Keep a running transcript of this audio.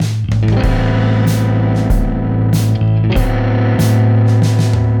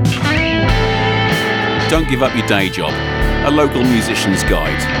Don't Give Up Your Day Job, a local musician's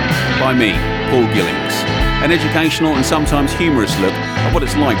guide. By me, Paul Gillings. An educational and sometimes humorous look at what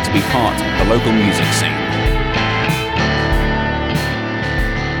it's like to be part of the local music scene.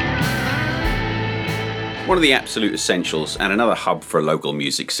 One of the absolute essentials and another hub for a local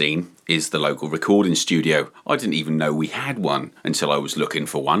music scene is the local recording studio. I didn't even know we had one until I was looking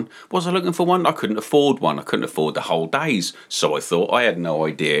for one. Was I looking for one? I couldn't afford one. I couldn't afford the whole days. So I thought I had no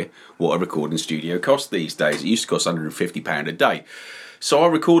idea what a recording studio cost these days. It used to cost £150 a day. So I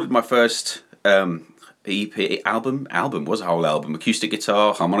recorded my first EP album, was a whole album, acoustic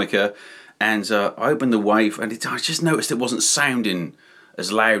guitar, harmonica, and I opened the wave and I just noticed it wasn't sounding as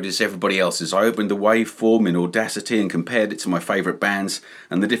loud as everybody else's. I opened the waveform in Audacity and compared it to my favourite bands,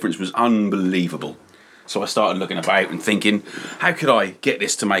 and the difference was unbelievable. So I started looking about and thinking, how could I get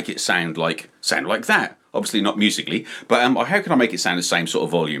this to make it sound like that? Obviously not musically, but how can I make it sound the same sort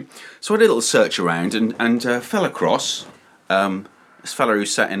of volume? So I did a little search around and fell across this fellow who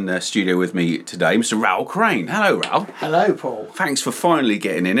sat in the studio with me today, Mr. Raoul Crane. Hello, Raoul. Hello, Paul. Thanks for finally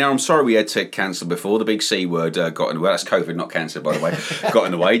getting in here. I'm sorry we had to cancel before. The big C word got in the way. That's COVID, not cancer, by the way. Got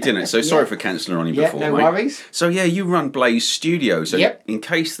in the way, didn't it? So sorry for cancelling on you before, no mate. worries. So yeah, you run Blaze Studios in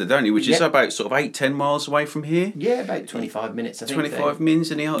Caistor, don't you? Which is about sort of 8-10 miles away from here. Yeah, about 25 minutes, I think. 25 mins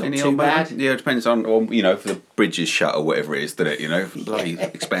in the old bad. Yeah, it depends on if the bridge is shut or whatever it is, doesn't it? Bloody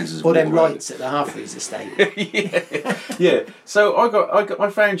expenses. Or them lights at the Halfreys estate. yeah. So I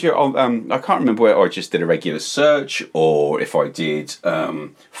found you on, I can't remember where I just did a regular search or if I did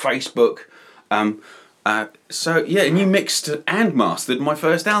Facebook. So yeah, and you mixed and mastered my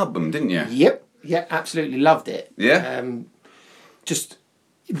first album, didn't you? Yep. Yeah, absolutely loved it. Yeah. Just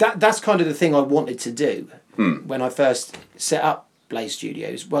that's kind of the thing I wanted to do when I first set up Blaze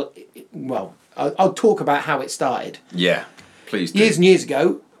Studios. Well, I'll talk about how it started. Yeah, please do. Years and years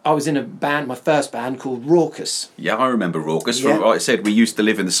ago, I was in a band, my first band, called Raucous. Yeah, I remember Raucous. Yeah. Like I said, we used to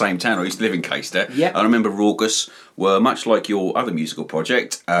live in the same town. I used to live in Caistor. Yeah. I remember Raucous were much like your other musical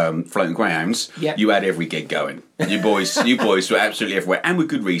project, Floating Greyhounds. Yeah. You had every gig going. You boys were absolutely everywhere, and with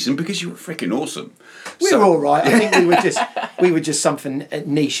good reason, because you were freaking awesome. We were all right. I think we were just something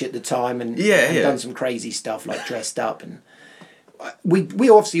niche at the time, and done some crazy stuff like Dressed Up, and we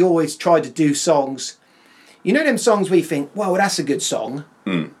obviously always tried to do songs. You know them songs where you think, well, that's a good song,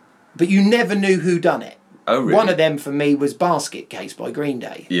 but you never knew who done it. Oh, really? One of them for me was Basket Case by Green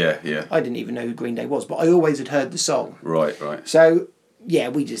Day. Yeah, yeah. I didn't even know who Green Day was, but I always had heard the song. Right. So, yeah,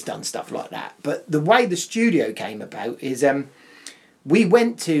 we just done stuff like that. But the way the studio came about is we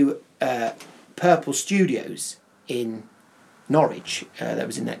went to Purple Studios in Norwich. That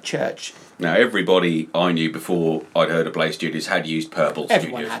was in that church. Now, everybody I knew before I'd heard of Blaze Studios had used Purple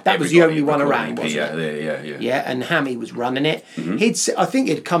Everyone Studios. had. That was the only one around, wasn't it? Yeah, and Hammy was running it. I think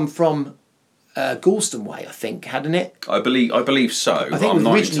it'd come from Galston Way, I think, hadn't it? I believe so. I think it was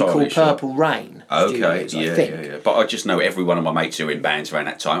originally called Purple Rain. Okay, Studios, yeah. But I just know every one of my mates who were in bands around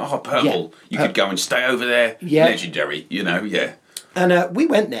that time. Oh, Purple! You could go and stay over there. Yeah. Legendary, yeah. And we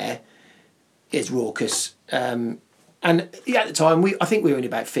went there. It's Raucous, and at the time I think we were only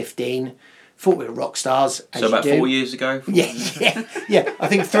about 15. Thought we were rock stars. So about 4 years ago. Yeah. I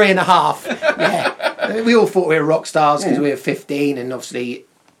think 3.5. Yeah, we all thought we were rock stars because we were 15, and obviously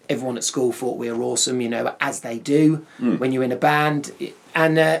everyone at school thought we were awesome, as they do when you're in a band.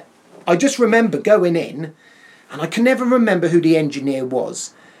 And I just remember going in, and I can never remember who the engineer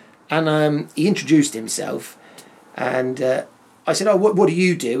was. And he introduced himself, and I said, what do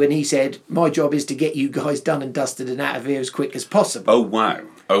you do? And he said, my job is to get you guys done and dusted and out of here as quick as possible. Oh, wow.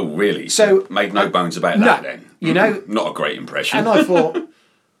 Oh, really? So made no bones about that then. Not a great impression. And I thought,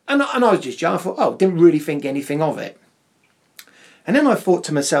 and I was just young, I thought, didn't really think anything of it. And then I thought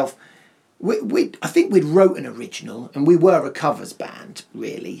to myself, I think we'd wrote an original, and we were a covers band,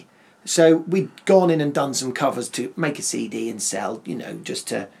 really. So we'd gone in and done some covers to make a CD and sell, just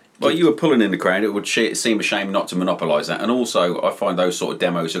to... Well, you were pulling in the crowd. It would seem a shame not to monopolise that. And also, I find those sort of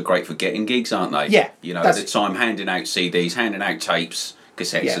demos are great for getting gigs, aren't they? Yeah. At the time, handing out CDs, handing out tapes,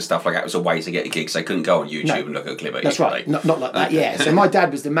 cassettes and stuff like that was a way to get a gig. So they couldn't go on YouTube and look at a clip of it. That's right. Not like that, yeah. So my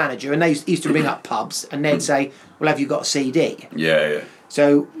dad was the manager, and they used to ring up pubs, and they'd say, well, have you got a CD? Yeah.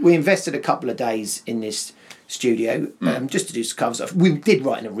 So we invested a couple of days in this studio just to do some covers. We did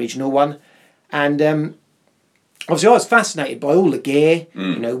write an original one, and obviously I was fascinated by all the gear,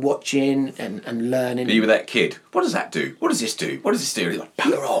 watching and learning. You were that kid. What does that do? What does this do? What does this do? And he's like,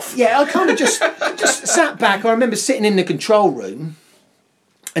 bugger off. Yeah, I kind of just sat back. I remember sitting in the control room,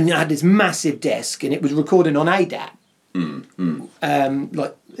 and I had this massive desk, and it was recording on ADAT.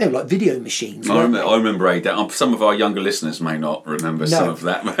 Like they were like video machines. I weren't remember ADAT. Some of our younger listeners may not remember some of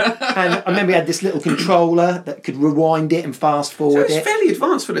that. And I remember we had this little controller that could rewind it and fast forward So it. it's fairly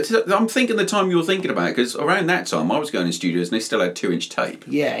advanced for the. I'm thinking the time you were thinking about, because around that time I was going in studios and they still had 2-inch tape.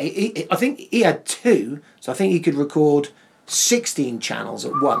 Yeah, I think he had 2, so I think he could record 16 channels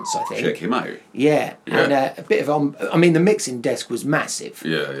at once, I think. Check him out. Yeah, and a bit of I mean, the mixing desk was massive.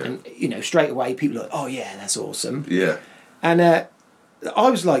 Yeah. And straight away people were like, oh yeah, that's awesome. Yeah. And I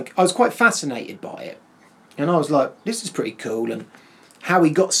was quite fascinated by it, and I was like, this is pretty cool, and how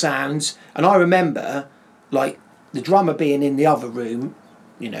he got sounds. And I remember, like, the drummer being in the other room,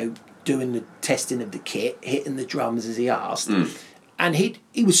 doing the testing of the kit, hitting the drums as he asked. And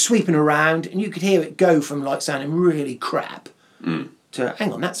he was sweeping around, and you could hear it go from like sounding really crap to,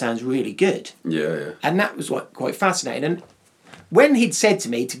 hang on, that sounds really good. Yeah. And that was like quite fascinating. And when he'd said to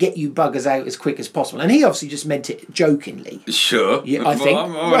me to get you buggers out as quick as possible, and he obviously just meant it jokingly. Sure. Yeah, I think.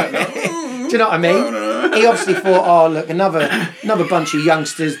 Do you know what I mean? He obviously thought, oh look, another bunch of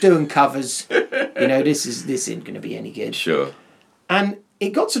youngsters doing covers. This isn't going to be any good. Sure. And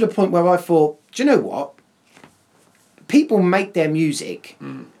it got to the point where I thought, do you know what? People make their music,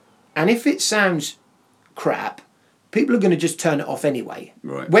 and if it sounds crap, people are going to just turn it off anyway.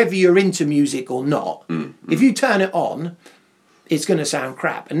 Right. Whether you're into music or not, if you turn it on, it's going to sound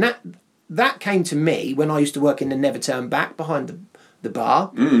crap. And that came to me when I used to work in the Never Turn Back behind the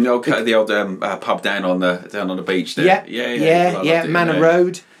bar. Okay, the old pub down on the beach there. Yeah, Manor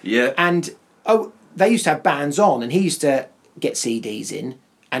Road. Yeah. And they used to have bands on, and he used to get CDs in,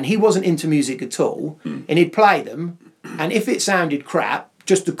 and he wasn't into music at all, and he'd play them, and if it sounded crap,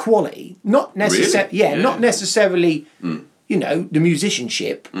 just the quality, not necessarily, Really? not necessarily, the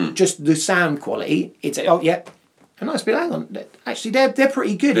musicianship, just the sound quality. It's and I'd be like, hang on, actually they're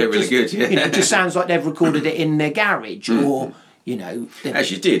pretty good. They're really good. Yeah. It just sounds like they've recorded it in their garage or.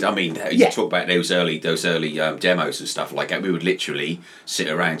 As you did. I mean, you talk about those early demos and stuff like that. We would literally sit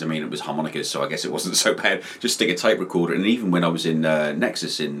around. I mean, it was harmonicas, so I guess it wasn't so bad. Just stick a tape recorder. And even when I was in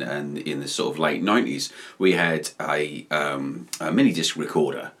Nexus in the sort of late 90s, we had a mini disc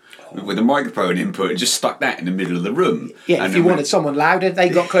recorder with a microphone input and just stuck that in the middle of the room. Yeah, and if you wanted someone louder, they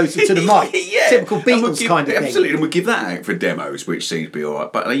got closer to the mic. Typical Beatles kind of thing. Absolutely, and we'd give that out for demos, which seemed to be all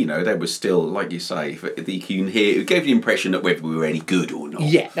right. But, they were still, like you say, you can hear, it gave the impression that whether we were any good or not.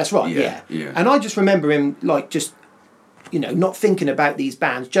 Yeah, that's right, yeah. And I just remember him, like, just, not thinking about these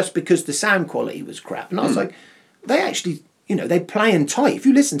bands just because the sound quality was crap. And I was like, they actually, they playing tight. If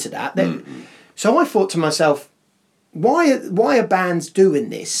you listen to that, So I thought to myself, why are bands doing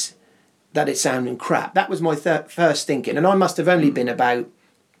this? That it's sounding crap. That was my first thinking, and I must have only been about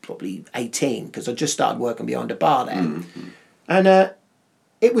probably 18 because I just started working behind a bar there, and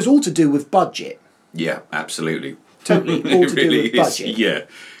it was all to do with budget. Yeah, absolutely. Totally, all to do with budget. Yeah,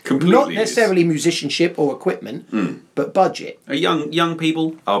 completely. Not necessarily musicianship or equipment, but budget. Young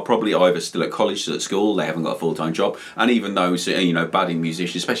people are probably either still at college, still at school, they haven't got a full-time job, and even those budding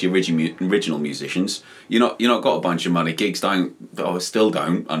musicians, especially original musicians, you're not got a bunch of money. Gigs still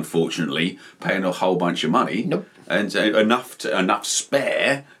don't, unfortunately, paying a whole bunch of money. Nope. And enough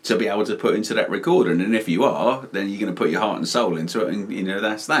spare to be able to put into that recording, and if you are, then you're going to put your heart and soul into it, and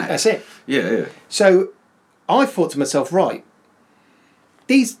that's that. That's it. Yeah. So I thought to myself, right,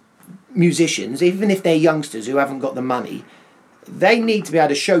 these musicians, even if they're youngsters who haven't got the money, they need to be able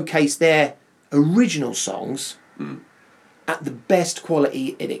to showcase their original songs at the best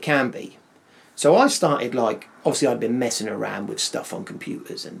quality it can be. So I started, obviously I'd been messing around with stuff on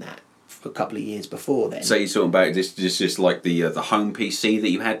computers and that for a couple of years before then. So you're talking about just like the home PC that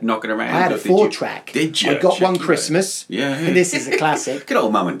you had knocking around? I had a 4-track. Did you? I got one Christmas. Yeah. This is a classic. Good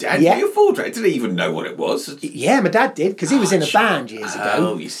old mum and dad. Yeah. Your 4-track. Didn't even know what it was. Yeah, my dad did because he was in a band years ago.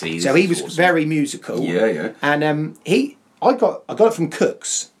 Oh, you see. So he was very musical. Yeah. And I got it from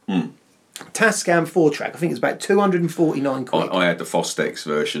Cook's. Tascam 4-track. I think it's about 249 quid. I had the Fostex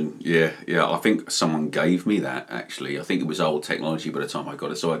version. Yeah. I think someone gave me that, actually. I think it was old technology by the time I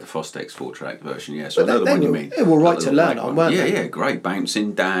got it. So I had the Fostex 4-track version, yeah. So I know the one you mean. They were right to learn on, weren't they? Yeah, great.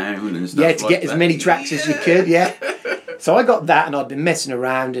 Bouncing down and stuff Yeah, to get as many tracks as you could, yeah. So I got that and I'd been messing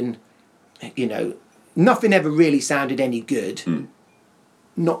around and, nothing ever really sounded any good.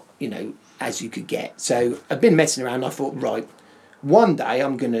 Not, as you could get. So I'd been messing around and I thought, right, one day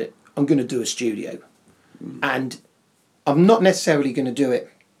I'm going to do a studio, and I'm not necessarily going to do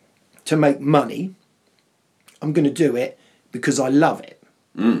it to make money. I'm going to do it because I love it,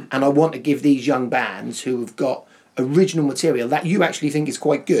 and I want to give these young bands who have got original material that you actually think is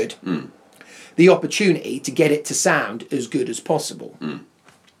quite good the opportunity to get it to sound as good as possible.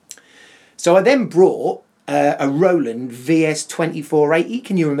 So I then brought a Roland VS 2480.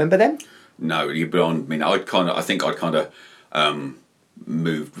 Can you remember them? No, you've been on. I mean, I think I'd kind of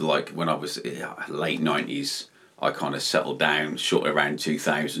moved like when I was late 90s. I kind of settled down short around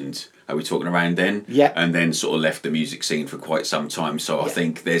 2000. Are we talking around then? Yeah. And then sort of left the music scene for quite some time. So I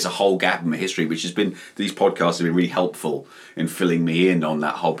think there's a whole gap in my history, which has been, these podcasts have been really helpful in filling me in on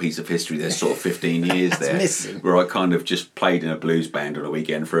that whole piece of history. There's sort of 15 years there missing. where I kind of just played in a blues band on a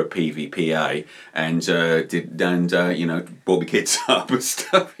weekend for a PVPA and brought my kids up and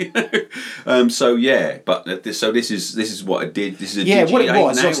stuff, so yeah, but this is what I did. This is a what it DGA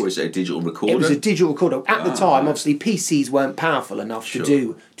was, now, or is it a digital recorder? It was a digital recorder. At the time, obviously, PCs weren't powerful enough to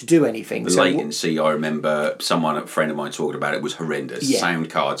do anything. The latency, I remember a friend of mine talking about it, was horrendous. Yeah.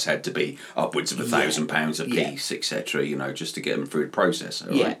 Sound cards had to be upwards of £1,000 a piece, etc. Just to get them through the processor.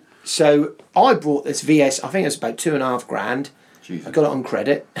 Right? Yeah. So I brought this VS. I think it was about $2,500. Jesus. I got it on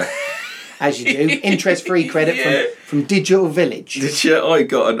credit, as you do, interest-free credit from Digital Village. I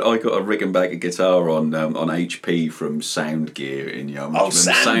got a Rickenbacker guitar on HP from Sound Gear in Yarmouth. Oh,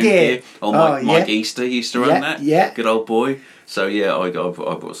 Sound Gear! Mike Easter used to run that. Yeah. Good old boy. So yeah, I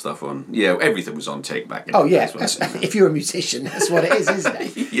bought stuff on. Yeah, everything was on tick back in. Oh yeah, if you're a musician, that's what it is, isn't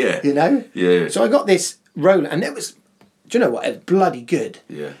it? Yeah. Yeah. So I got this Roland, and it was, do you know what? It was bloody good.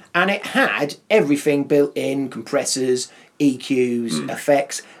 Yeah. And it had everything built in: compressors, EQs,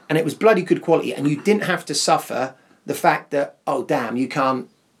 effects, and it was bloody good quality. And you didn't have to suffer the fact that, oh damn, you can't,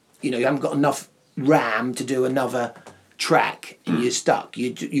 you haven't got enough RAM to do another track, and you're stuck.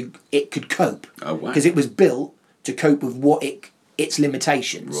 It could cope. Oh wow. Because it was built to cope with its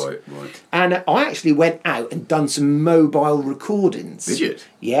limitations. Right. And I actually went out and done some mobile recordings. Did you?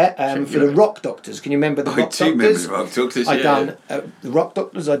 Yeah, for the Rock Doctors. Can you remember the Rock Doctors? I do remember the Rock Doctors, I done the Rock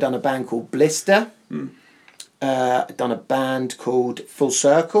Doctors. I done a band called Blister. I've done a band called Full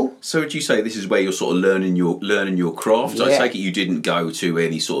Circle. So would you say this is where you're sort of learning your craft? Yeah. I take it you didn't go to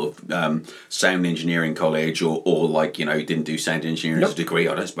any sort of sound engineering college or like you didn't do sound engineering as a degree.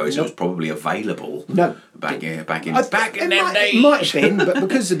 I don't suppose it was probably available. No, back in them It days. might have been, but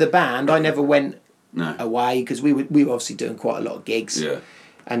because of the band, I never went No. away because we were obviously doing quite a lot of gigs. Yeah.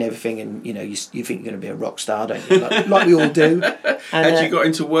 And everything, and you think you're going to be a rock star, don't you? Like we all do. And, Had you got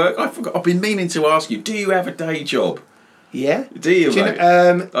into work? I forgot. I've been meaning to ask you. Do you have a day job? Yeah. Do you, mate?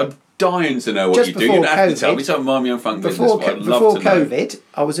 I'm dying to know what you do. You don't have to tell me. Don't mind me on funk business. But I'd love to know. Before COVID,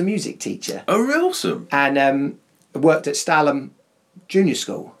 I was a music teacher. Oh, real awesome. And worked at Stalham Junior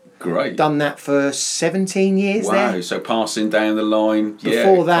School. Great. Done that for 17 years there. Wow, so passing down the line.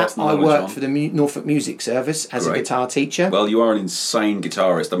 Before that, I worked for the Norfolk Music Service as a guitar teacher. Well, you are an insane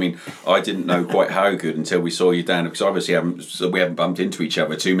guitarist. I mean, I didn't know quite how good until we saw you down, because obviously we haven't bumped into each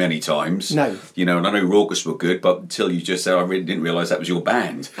other too many times. No. And I know Raucous were good, but until you just said, I really didn't realise that was your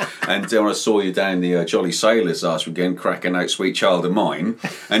band. And when I saw you down the Jolly Sailors last weekend, cracking out Sweet Child of Mine,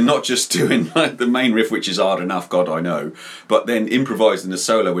 and not just doing like the main riff, which is hard enough, God I know, but then improvising a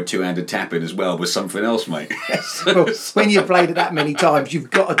solo with two-handed tapping as well was something else, mate. Well, when you've played it that many times, you've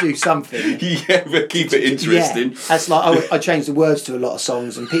got to do something. Yeah, but keep it interesting. Yeah, that's like I changed the words to a lot of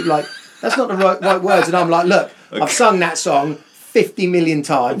songs, and people are like, that's not the right words, and I'm like, look, okay. I've sung that song 50 million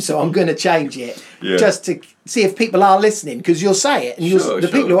times, so I'm going to change it just to see if people are listening, because you'll say it, and the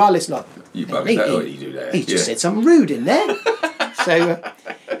people who are listening, like, you bugger that, or you do that. He just said something rude in there. So.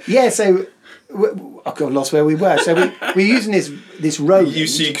 I've lost where we were. So we're using this Roland. You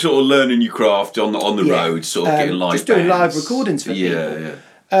see, sort of learning your craft on the road, sort of getting live. Just doing live recordings for people.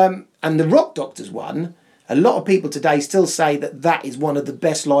 Yeah. And the Rock Doctors one, a lot of people today still say that is one of the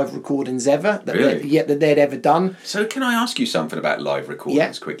best live recordings ever that they'd ever done. So can I ask you something about live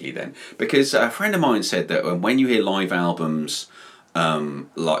recordings quickly then? Because a friend of mine said that when you hear live albums,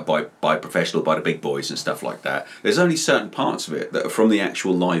 like by professional, by the big boys and stuff like that, there's only certain parts of it that are from the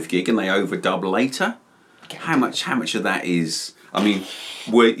actual live gig, and they overdub later. How much of that is? I mean,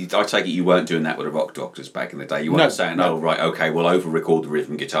 I take it you weren't doing that with the Rock Doctors back in the day. You weren't saying, "Oh, right, okay, we'll over-record the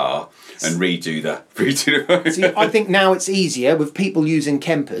rhythm guitar and redo the." See, I think now it's easier with people using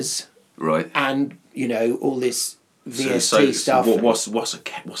Kempers, right? And all this VST stuff. What's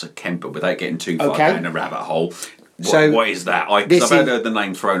a Kemper? Without getting too far down the rabbit hole. What is that? I've heard the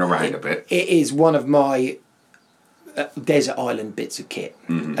name thrown around a bit. It is one of my desert island bits of kit.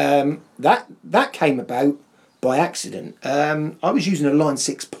 Mm-hmm. That came about by accident. I was using a Line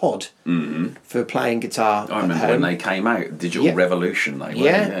 6 pod for playing guitar. I remember when they came out, Digital Revolution. They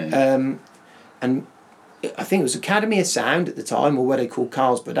were. And I think it was Academy of Sound at the time, or what they called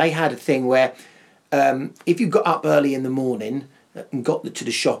Carlsbad. They had a thing where if you got up early in the morning and got to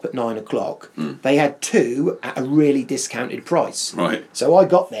the shop at 9 o'clock, they had two at a really discounted price. Right. So I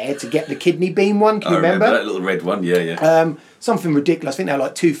got there to get the kidney bean one. Can you remember? that little red one, yeah. Something ridiculous. I think they were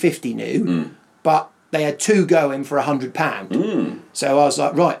like $2.50 new, but they had two going for £100. So I was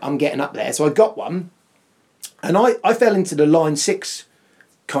like, right, I'm getting up there. So I got one, and I fell into the Line 6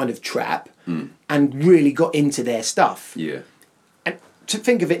 kind of trap and really got into their stuff. Yeah. And to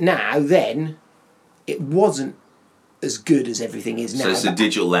think of it now, then, it wasn't as good as everything is now. So it's a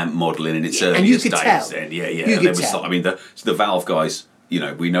digital lamp modelling in its and earliest you could days tell. then. Yeah. You And could there was tell. I mean, the Valve guys,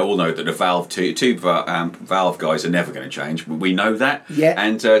 we all know that the Valve Valve guys are never going to change. We know that. Yeah.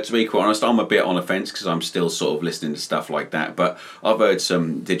 And to be quite honest, I'm a bit on the fence because I'm still sort of listening to stuff like that. But I've heard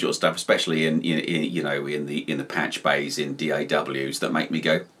some digital stuff, especially in the patch bays in DAWs, that make me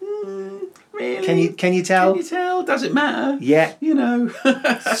go, really? Can you tell? Can you tell? Does it matter? Yeah.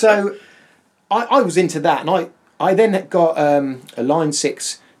 So I was into that, and I then got a Line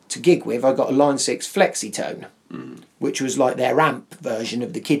 6 to gig with. I got a Line 6 Flexitone, which was like their amp version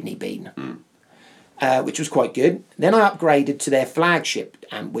of the kidney bean, which was quite good. Then I upgraded to their flagship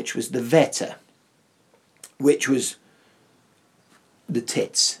amp, which was the Veta, which was the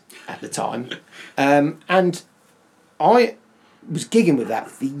tits at the time. And I was gigging with that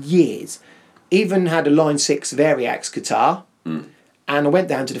for years. Even had a Line 6 Variax guitar, and I went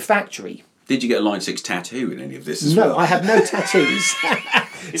down to the factory. Did you get a Line 6 tattoo in any of this as No, well? I have no tattoos.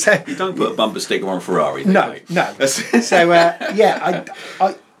 So You don't put a bumper sticker on Ferrari, do no, you? no. So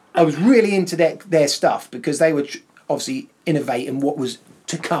I was really into their stuff because they were obviously innovating what was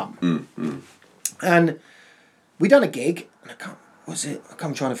to come. And we done a gig, and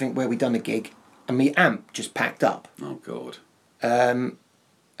I'm trying to think where we done a gig, and my amp just packed up, Oh, God. and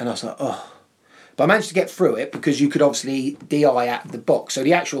I was like, oh. But I managed to get through it because you could obviously DI at the box. So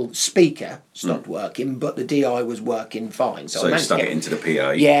the actual speaker stopped working, but the DI was working fine. So I So you managed stuck to it get into the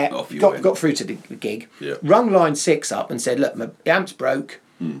PA? Yeah, Off you went. got through to the gig. Yeah. Rung Line 6 up and said, look, my amp's broke.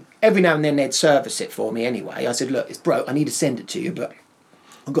 Every now and then they'd service it for me anyway. I said, look, it's broke. I need to send it to you, but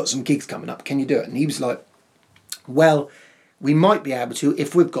I've got some gigs coming up. Can you do it? And he was like, well, we might be able to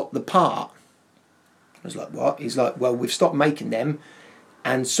if we've got the part. I was like, what? He's like, well, we've stopped making them,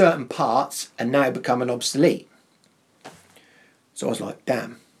 and certain parts are now becoming obsolete. So I was like,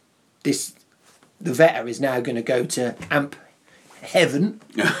 damn, the Veta is now going to go to amp heaven,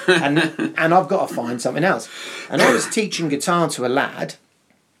 and I've got to find something else. And I was teaching guitar to a lad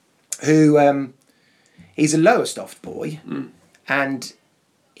who he's a Lowestoft boy, and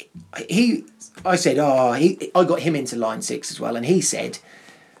I said, I got him into Line 6 as well, and he said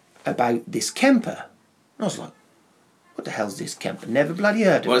about this Kemper. And I was like, what the hell's this Kemper? Never bloody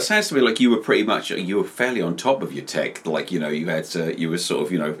heard of Well, it. it sounds to me like you were fairly on top of your tech. Like, you were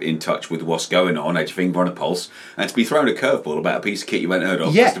sort of, in touch with what's going on, had your finger on a pulse, and to be thrown a curveball about a piece of kit you hadn't heard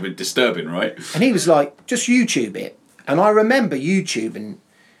of Yeah. must have been disturbing, right? And he was like, just YouTube it. And I remember YouTubing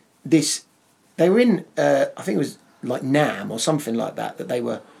this. They were in, I think it was like NAMM or something like that they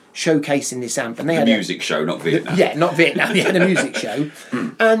were showcasing this amp. And they The had music show, not Vietnam. Yeah, not Vietnam. They had a music show.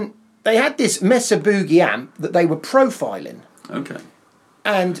 And they had this Mesa Boogie amp that they were profiling. Okay.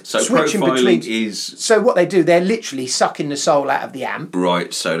 And So switching profiling between. is... So what they do, they're literally sucking the soul out of the amp.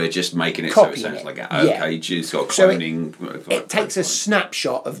 Right, so they're just making it so it Copying sounds it. like that. Yeah. Okay, it's got So cloning. It takes a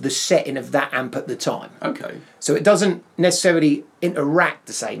snapshot of the setting of that amp at the time. Okay. So it doesn't necessarily interact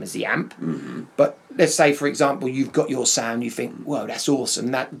the same as the amp. But let's say, for example, you've got your sound, you think, whoa, that's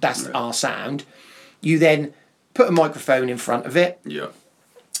awesome, that's our sound. You then put a microphone in front of it, Yeah.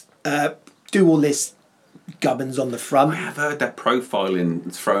 do all this gubbins on the front. I have heard that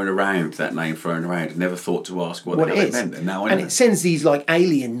profiling thrown around, that name thrown around. Never thought to ask what the hell it it is. meant. And now I And know. it sends these like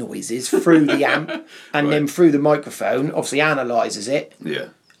alien noises through the amp and then through the microphone, obviously analyses it Yeah.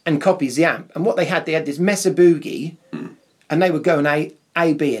 and copies the amp. And what they had this Mesa Boogie and they were going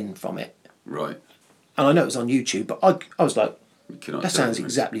A-B-ing from it. Right. And I know it was on YouTube, but I was like, Cannot that tell sounds me.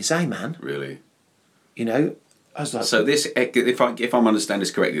 exactly the same, man. Really. You know? I was like, So this, if I'm understanding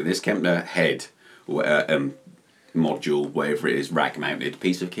this correctly, this Kempner head module, whatever it is, rack mounted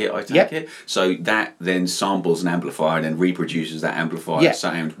piece of kit, I take Yep. it. So that then samples an amplifier and then reproduces that amplifier Yeah.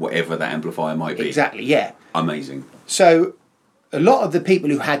 sound, whatever that amplifier might be. exactly, yeah. Amazing. So a lot of the people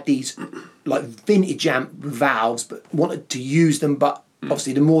who had these like vintage amp valves but wanted to use them, but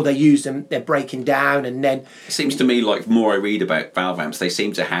obviously the more they use them, they're breaking down, and then It seems to me like the more I read about valve amps, they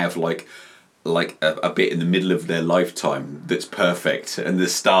seem to have like a bit in the middle of their lifetime that's perfect, and the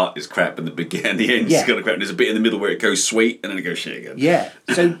start is crap and the end is Yeah. kind of crap, and there's a bit in the middle where it goes sweet and then it goes shit again. yeah.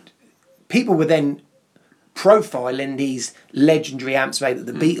 So people were then profiling these legendary amps maybe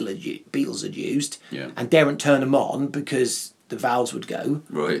that the Beatles had used, Yeah. and daren't turn them on because the valves would go.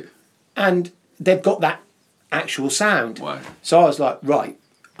 Right. And they've got that actual sound. Wow. So I was like, right,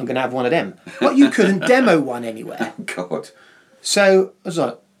 I'm going to have one of them. But you couldn't demo one anywhere. God. So I was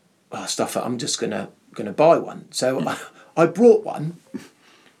like, well, stuff it, I'm just going to buy one. So I brought one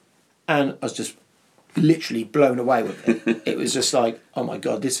and I was just literally blown away with it. It was just like, oh my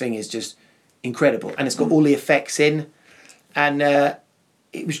God, this thing is just incredible. And it's got all the effects in. And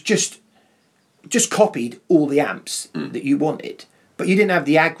it was just copied all the amps that you wanted. But you didn't have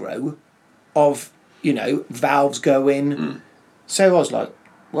the aggro of, valves going. So I was like,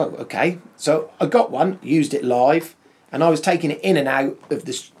 well, okay. So I got one, used it live, and I was taking it in and out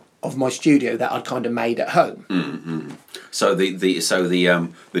of my studio that I'd kind of made at home. Mm-hmm. So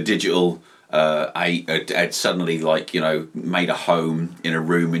the digital had suddenly made a home in a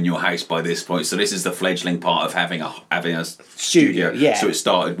room in your house by this point. So this is the fledgling part of having a studio. Yeah. So it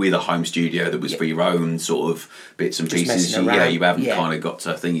started with a home studio that was for your own sort of bits and Just pieces. messing around. You haven't kind of got to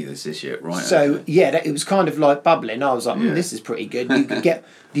thingy this yet, right? So it was kind of like bubbling. I was like, this is pretty good. You could get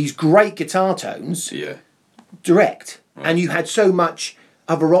these great guitar tones direct, and you had so much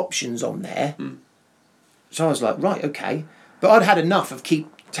other options on there. So I was like, right, okay. But I'd had enough of keep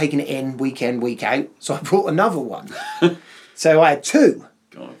taking it in week in, week out. So I brought another one. So I had two.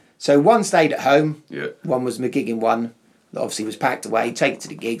 God. So one stayed at home. Yeah. One was my gigging one that obviously was packed away. Take it to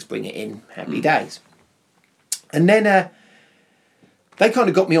the gigs, bring it in. Happy days. And then they kind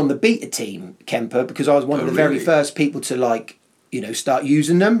of got me on the beta team, Kemper, because I was one of the very first people to start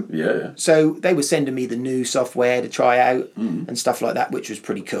using them. Yeah. So they were sending me the new software to try out and stuff like that, which was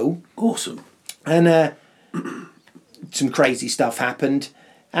pretty cool. Awesome. And some crazy stuff happened.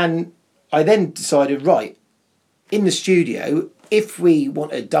 And I then decided, right, in the studio, if we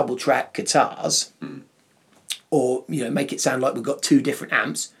want to double track guitars or, make it sound like we've got two different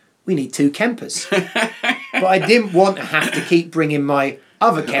amps, we need two Kempers. But I didn't want to have to keep bringing my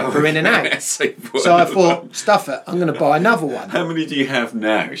other Kemper in and out. So I thought, stuff it, I'm going to buy another one. How many do you have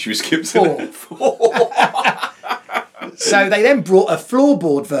now? Should we skip Four. to Four. So they then brought a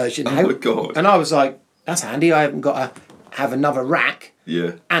floorboard version out. Oh my God. And I was like, that's handy. I haven't got to have another rack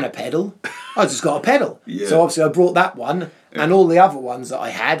and a pedal. I just got a pedal. Yeah. So obviously I brought that one, and all the other ones that I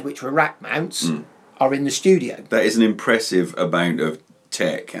had, which were rack mounts, are in the studio. That is an impressive amount of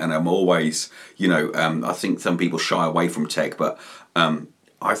tech, and I'm always, I think some people shy away from tech, but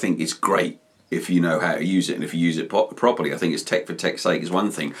I think it's great if you know how to use it, and if you use it properly. I think it's tech for tech's sake is one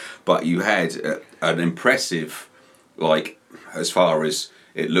thing, but you had an impressive, as far as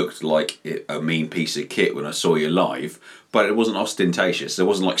it looked like a mean piece of kit when I saw you live, but it wasn't ostentatious. There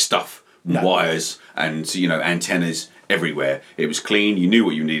wasn't stuff, wires and antennas everywhere. It was clean. You knew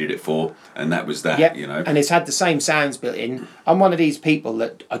what you needed it for, and that was that. Yep. And it's had the same sounds built in. I'm one of these people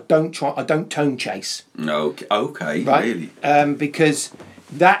that I don't tone chase. No, okay, right? Really, because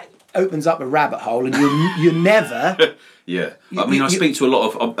that opens up a rabbit hole, and you never. Yeah, I speak to a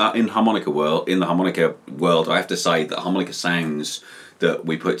lot of in the harmonica world. I have to say that harmonica sounds that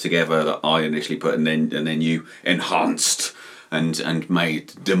we put together, that I initially put, and then you enhanced and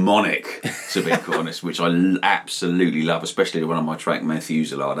made demonic, to be honest, which I absolutely love, especially one of my track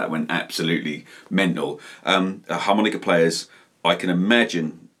Methuselah, that went absolutely mental. Harmonica players, I can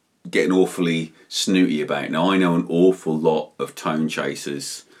imagine getting awfully snooty about. Now, I know an awful lot of tone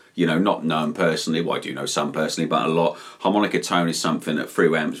chasers, not known personally, well I do know some personally, but a lot. Harmonica tone is something that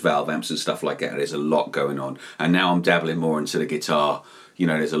through amps, valve amps and stuff like that, there's a lot going on. And now I'm dabbling more into the guitar.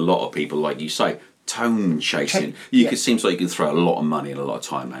 There's a lot of people, like you say, tone chasing. It seems like you can throw a lot of money and a lot of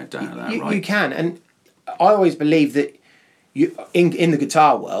time out down that, right? You can, and I always believe that you in the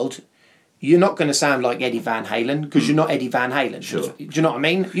guitar world, you're not going to sound like Eddie Van Halen because you're not Eddie Van Halen. Sure. Do you know what I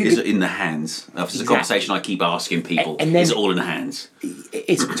mean? Is it in the hands? That's a conversation I keep asking people. And then, is it all in the hands?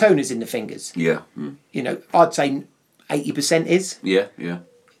 It's tone is in the fingers. Yeah. I'd say 80% is. Yeah.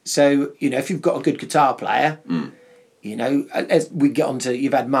 So, if you've got a good guitar player, as we get on to,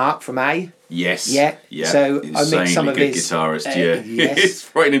 you've had Mark from A. Yes. Yeah. So insanely I mix some of good his guitarist. Yes. It's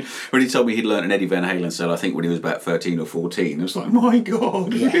frightening when he told me he'd learnt an Eddie Van Halen solo. I think when he was about 13 or 14. I was like, my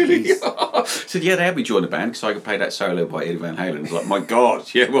God, really? I said, yeah, they had me join the band because I could play that solo by Eddie Van Halen. I was like, my God,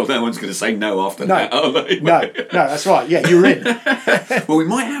 yeah. Well, no one's going to say no after that, are they? No, that's right. Yeah, you're in. Well, we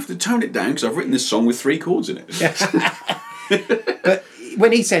might have to tone it down because I've written this song with 3 chords in it. But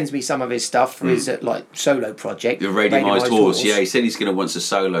when he sends me some of his stuff for his solo project, the Radiumised Horse, yeah, he said he's going to once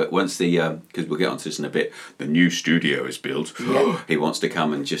the because we'll get onto this in a bit. The new studio is built. Yeah. He wants to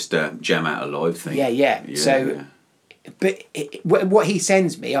come and just jam out a live thing. Yeah. So, but what he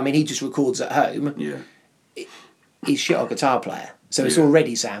sends me, he just records at home. Yeah, He's shit on guitar player, so it's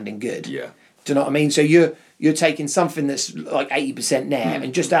already sounding good. Yeah. Do you know what I mean? So you're taking something that's like 80% there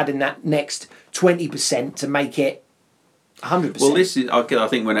and just adding that next 20% to make it 100%. Well, this is. I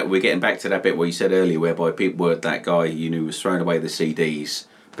think when we're getting back to that bit where you said earlier, whereby people were that guy you knew was throwing away the CDs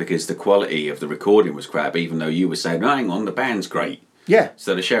because the quality of the recording was crap, even though you were saying, "Oh, hang on, the band's great." Yeah.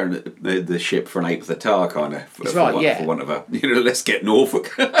 So they're sharing the ship for an eighth of the tar, kind of. That's right, yeah. For one of a, let's get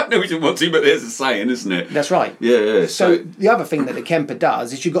Norfolk. I know we didn't want to, but there's a saying, isn't it? That's right. Yeah. So the other thing that the Kemper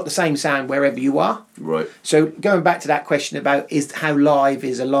does is you've got the same sound wherever you are. Right. So going back to that question about is how live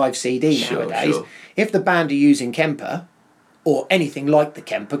is a live CD nowadays, if the band are using Kemper, or anything like the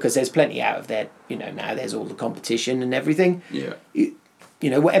Kemper, because there's plenty out of there, now there's all the competition and everything. Yeah.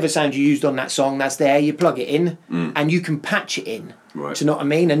 Whatever sound you used on that song, that's there, you plug it in, and you can patch it in. Right. Do you know what I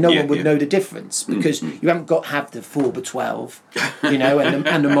mean? And no one would know the difference, because you haven't got to have the 4x12,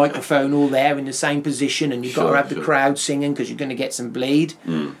 and the microphone all there in the same position, and you've got to have the crowd singing because you're going to get some bleed.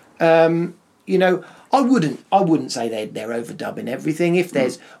 I wouldn't say they're overdubbing everything. If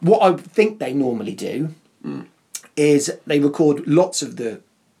there's what I think they normally do is they record lots of the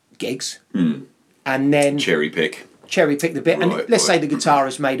gigs and then cherry pick the bit. And let's say the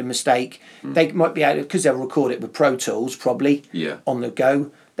guitarist made a mistake, they might be able to, because they'll record it with Pro Tools probably on the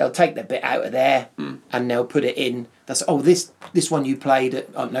go. They'll take the bit out of there and they'll put it in. That's this one you played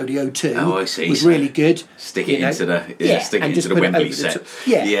at the O2. Oh, I see. Was really good. Stick it into the Wembley set.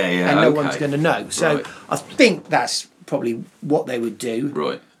 Yeah, and no one's going to know. So I think that's probably what they would do.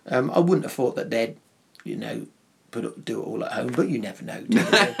 Right. I wouldn't have thought that they'd do it all at home, but you never know. Do you?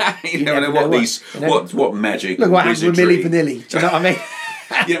 You never know what magic. Look what happened with Milli Vanilli. Do you know what I mean?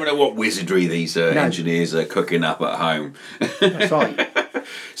 You never know what wizardry these engineers are cooking up at home. That's right.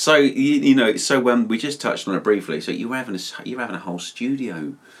 So we just touched on it briefly. So you're having a whole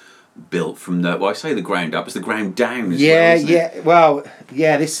studio built from I say the ground up, it's the ground down. This is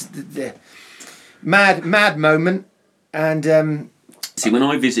the mad moment, and see, when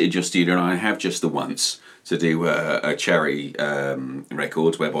I visited your studio, and I have just the once, to do a Cherry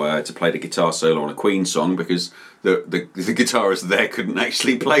record whereby I had to play the guitar solo on a Queen song because the guitarist there couldn't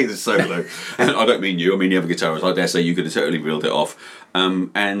actually play the solo. And I don't mean you, I mean the other guitarist. I dare say you could have totally reeled it off.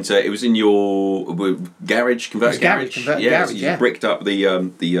 It was in your converted garage. You bricked up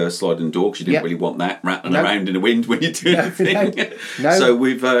the sliding door because you didn't really want that rattling around in the wind when you're doing the thing. No. So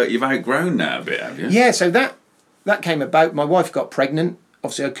you've outgrown that a bit, have you? Yeah, so that came about. My wife got pregnant.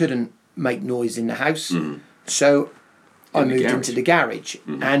 Obviously, I couldn't make noise in the house, so I moved into the garage.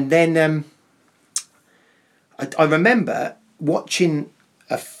 And then I remember watching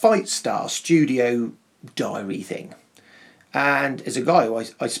a Fight Star studio diary thing, and there's a guy who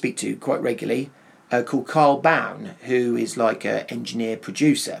I speak to quite regularly called Carl Bown, who is like an engineer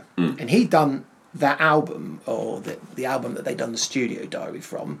producer, and he'd done that album, or the album that they'd done the studio diary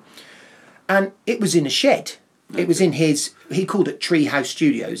from, and it was in a shed. It was in he called it Treehouse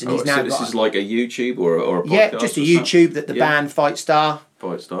Studios, and he's now this is like a YouTube or a podcast? Yeah, just a YouTube that the band Fight Star.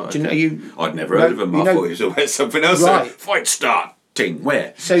 Fight Star. Do you know, I'd never heard of them. I thought it was about something else. Right. Fight Star ting,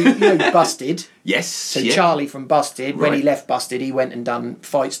 where? So Busted. Yes. So Charlie from Busted, when he left Busted, he went and done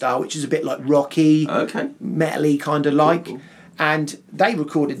Fight Star, which is a bit like rocky, metal-y kind of like. Cool. And they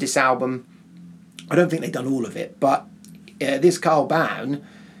recorded this album. I don't think they'd done all of it, but this Carl Bown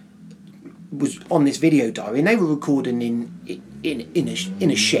was on this video diary, and they were recording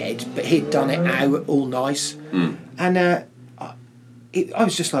in a shed, but he'd done it out all nice, and I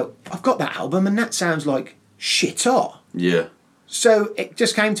was just like, I've got that album, and that sounds like shit hot. Yeah. So it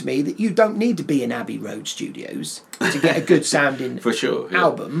just came to me that you don't need to be in Abbey Road Studios to get a good sounding for sure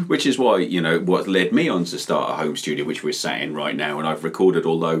album. Which is why what led me on to start a home studio, which we're sat in right now, and I've recorded.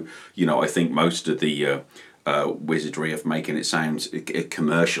 Although I think most of the wizardry of making it sound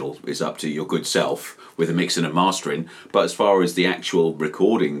commercial is up to your good self with the mixing and mastering, but as far as the actual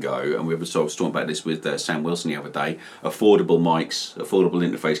recording go, and we were sort of talking about this with Sam Wilson the other day, affordable mics, affordable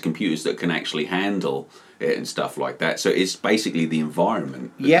interface computers that can actually handle it and stuff like that. So it's basically the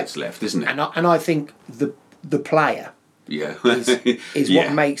environment that's left, isn't it? And I think the player is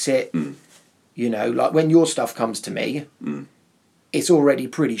what makes it, like when your stuff comes to me, it's already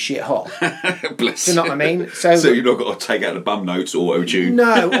pretty shit hot. Bless you. Do you know what I mean? So you've not got to take out the bum notes, auto-tune.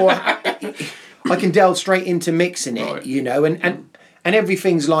 No, or I can delve straight into mixing it, and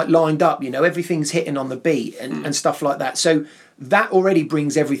everything's like lined up, everything's hitting on the beat and stuff like that. So that already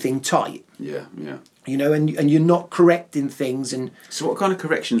brings everything tight. Yeah. And you're not correcting things. And so, what kind of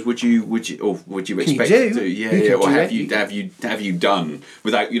corrections would you expect to do? Yeah. Or have you done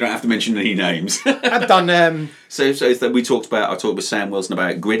without? You don't have to mention any names. I've done. So that I talked with Sam Wilson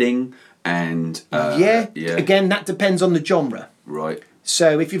about gridding and Again, that depends on the genre. Right.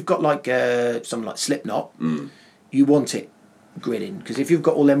 So if you've got like something like Slipknot, you want it gridding, because if you've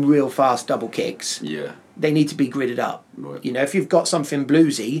got all them real fast double kicks, they need to be gridded up. Right. You know, if you've got something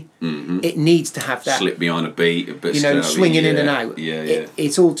bluesy, it needs to have that slip behind a beat, but you know, swinging in and out.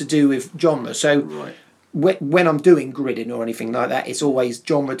 It's all to do with genre. So when I'm doing gridding or anything like that, it's always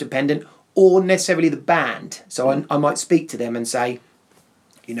genre dependent, or necessarily the band. So I might speak to them and say,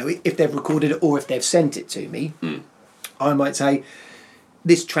 you know, if they've recorded it or if they've sent it to me, I might say,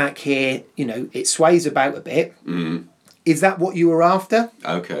 this track here, you know, it sways about a bit. Is that what you were after?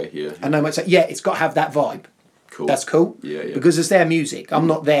 Okay, yeah. And I might say, yeah, it's got to have that vibe. Cool. That's cool. Yeah. Because it's their music. I'm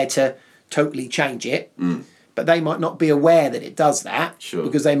not there to totally change it. But they might not be aware that it does that. Sure.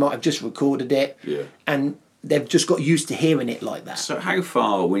 Because they might have just recorded it. Yeah. And they've just got used to hearing it like that. So how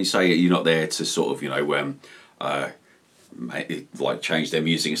far, when you say you're not there to sort of, you know, like change their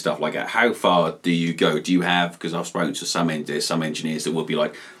music and stuff like that, how far do you go? Do you have, because I've spoken to some engineers that will be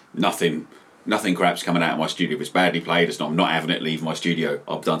like, nothing crap's coming out of my studio. If it's badly played, I'm not having it leave my studio.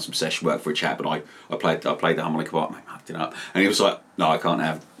 I've done some session work for a chap, and I played the harmonica part, mate, mucked it up, and he was like, no, I can't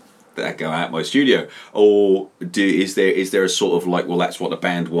have that go out my studio. Or is there a sort of like, well, that's what the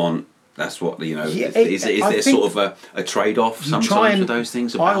band want, that's what, you know, is there sort of a trade-off sometimes with those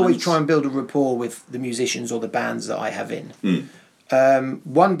things? I always try and build a rapport with the musicians or the bands that I have in.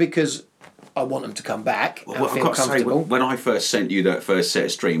 One, because I want them to come back and feel comfortable. When I first sent you that first set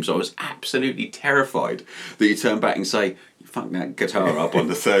of streams, I was absolutely terrified that you turn back and say, you fucked that guitar up on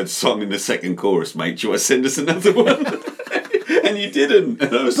the third song in the second chorus, mate. Do you want to send us another one? And you didn't.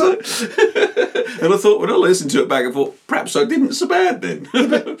 And I was like, and I thought, when I listened to it back, I thought, perhaps I didn't so bad then.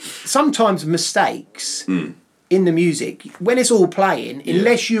 But sometimes mistakes in the music, when it's all playing,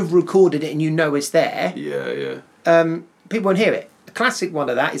 unless you've recorded it and you know it's there, people won't hear it. A classic one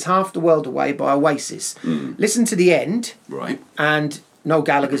of that is Half the World Away by Oasis. Listen to the end, and Noel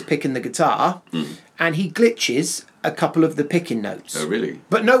Gallagher's picking the guitar, and he glitches a couple of the picking notes. Oh, really?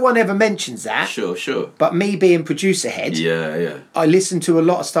 But no one ever mentions that. Sure. But me being producer head, I listen to a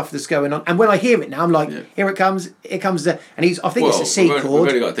lot of stuff that's going on, and when I hear it now, I'm like, here it comes the, and I think it's a C chord. We've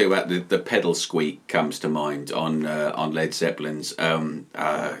only got to think about the pedal squeak comes to mind on Led Zeppelin's.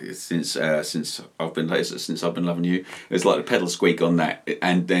 Since I've been loving you, it's like the pedal squeak on that,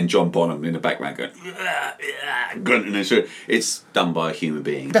 and then John Bonham in the background going grunting, and so it's done by a human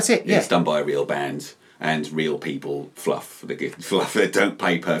being. That's it. Yeah, it's done by a real band. And real people fluff they don't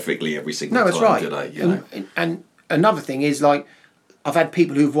play perfectly every single time. No, that's right. Do they? You know? And another thing is, like, I've had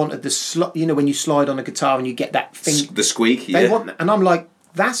people who've wanted the you know, when you slide on a guitar and you get that thing, the squeak. They want, and I'm like,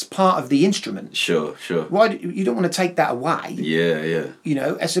 that's part of the instrument. Sure. Why you don't want to take that away? Yeah. You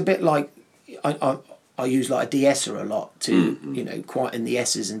know, it's a bit like I use like a de-esser a lot to you know, quieten the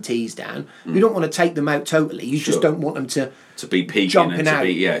S's and T's down. You don't want to take them out totally. You just don't want them to be peaking jumping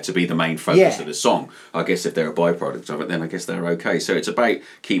and to be the main focus of the song. I guess if they're a byproduct of it, then I guess they're okay. So it's about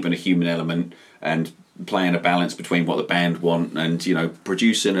keeping a human element and playing a balance between what the band want and, you know,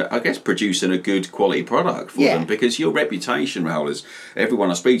 producing a good quality product for them, because your reputation, Raoul, is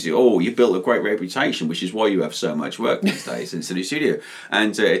everyone I speak to, you've built a great reputation, which is why you have so much work these days in the studio,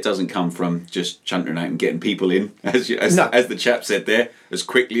 and it doesn't come from just chuntering out and getting people in, as the chap said there, as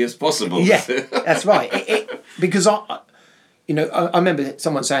quickly as possible. Yeah, that's right. Because I remember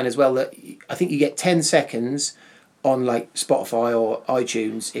someone saying as well that I think you get 10 seconds on like Spotify or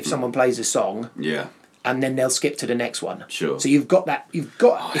iTunes if someone plays a song. Yeah. And then they'll skip to the next one. Sure. So you've got that. It's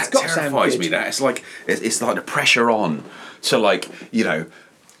got to sound good. That terrifies me. That it's like the pressure on to, like, you know,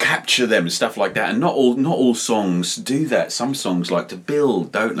 capture them and stuff like that. And not all songs do that. Some songs like to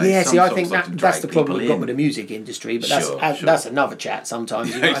build, don't they? Yeah. Some I think like that's the problem we've got with the music industry. But that's another chat.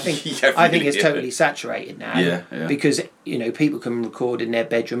 Sometimes, you know, I think it's totally saturated now. Yeah. Because, you know, people can record in their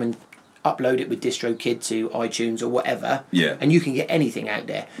bedroom and upload it with DistroKid to iTunes or whatever, and you can get anything out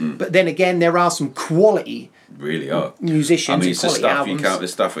there. But then again, there are some quality really are musicians. I mean, it's the quality stuff the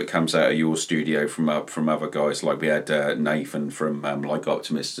stuff that comes out of your studio from other guys. Like we had Nathan from Like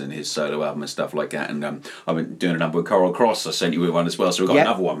Optimists and his solo album and stuff like that. And I've been doing a number with Coral Cross. I sent you one as well, so we've got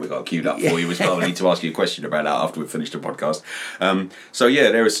another one we've got queued up for you as well. I need to ask you a question about that after we've finished the podcast. So yeah,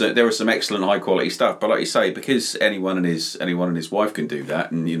 there was some excellent high quality stuff. But like you say, because anyone and his wife can do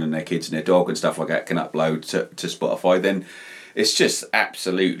that, and, you know, their kids and their dog and stuff like that can upload to Spotify, then it's just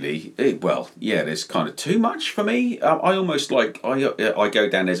absolutely, there's kind of too much for me. I almost like, I go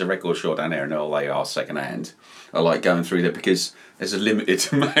down, there's a record shop down there, and they are second hand, I like going through there because there's a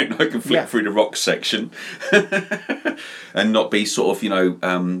limited amount I can flip through the rock section and not be sort of,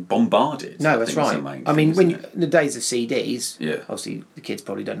 bombarded. No, that's right. I mean, in the days of CDs, obviously the kids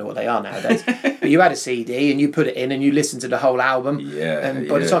probably don't know what they are nowadays, but you had a CD and you put it in and you listened to the whole album. Yeah. And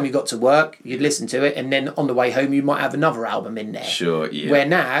by the time you got to work, you'd listen to it, and then on the way home you might have another album in there. Sure, yeah. Where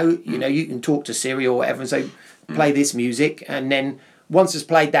now, you can talk to Siri or whatever and say, play this music, and then once it's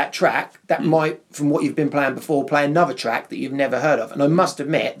played that track, that might, from what you've been playing before, play another track that you've never heard of. And I must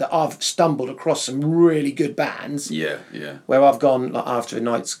admit that I've stumbled across some really good bands. Yeah. Where I've gone, like after a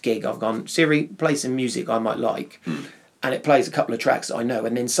night's gig, I've gone, Siri, play some music I might like. And it plays a couple of tracks that I know.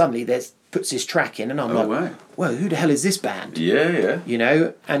 And then suddenly puts this track in and I'm wow. Whoa, who the hell is this band? Yeah.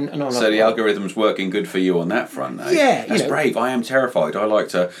 And I'm so the algorithm's working good for you on that front, eh? Yeah. That's brave. I am terrified. I like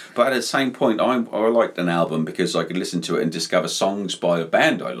to... But at the same point, I liked an album because I could listen to it and discover songs by a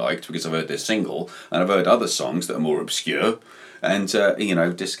band I liked because I've heard their single and I've heard other songs that are more obscure and,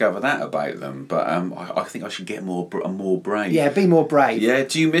 discover that about them. But I think I should get more brave. Yeah, be more brave. Yeah.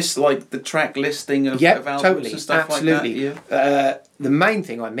 Do you miss, the track listing of albums totally. and stuff Absolutely. like that? Yeah. The main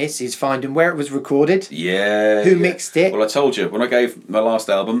thing I miss is finding where it was recorded. Yeah. Who mixed it. Well, I told you, when I gave my last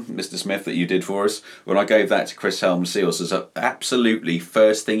album, Mr. Smith, that you did for us, when I gave that to Chris Helm-Seals, as absolutely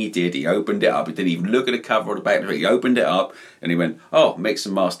first thing he did, he opened it up. He didn't even look at the cover or the back of it. He opened it up and he went, mixed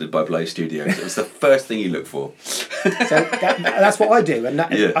and mastered by Blaze Studios. It was the first thing he looked for. So that's what I do. And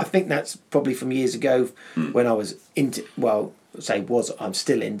I think that's probably from years ago when I was I'm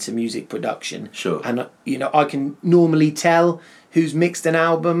still into music production. Sure. And, I can normally tell who's mixed an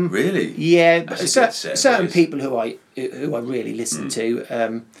album. Really? Yeah. Certain people who I really listen to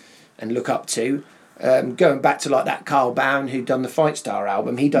and look up to. Going back to that Carl Bown who done the Fight Star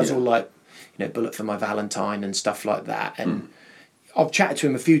album, he does all Bullet for My Valentine and stuff like that. And I've chatted to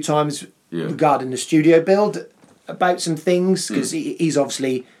him a few times regarding the studio build about some things because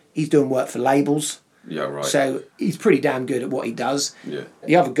he's doing work for labels. Yeah, right. So he's pretty damn good at what he does. Yeah.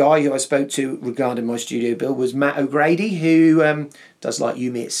 The other guy who I spoke to regarding my studio build was Matt O'Grady, who does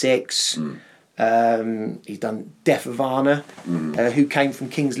You Me at Six. He's done Death of Anna, who came from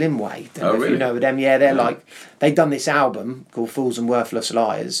Kings Lynway. Don't know if you know them. Yeah, they're they've done this album called Fools and Worthless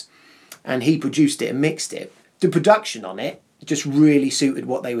Liars, and he produced it and mixed it. The production on it just really suited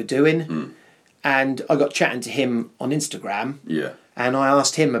what they were doing. And I got chatting to him on Instagram. Yeah. And I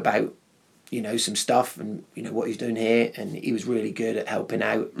asked him about some stuff and what he's doing here, and he was really good at helping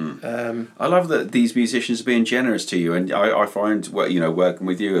out. I love that these musicians are being generous to you, and I find working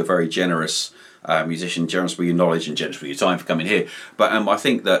with you a very generous musician, generous with your knowledge and generous with your time for coming here. But I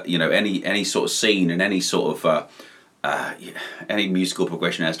think that any sort of scene and any sort of any musical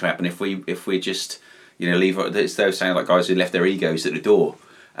progression has to happen if we just leave it. It's those sound guys who left their egos at the door.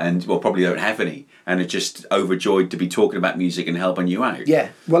 And probably don't have any, and are just overjoyed to be talking about music and helping you out. Yeah,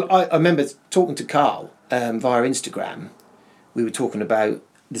 well, I remember talking to Carl via Instagram. We were talking about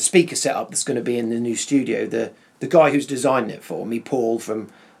the speaker setup that's going to be in the new studio. The guy who's designing it for me, Paul from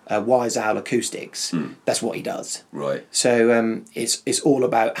Wise Owl Acoustics. That's what he does. Right. So it's all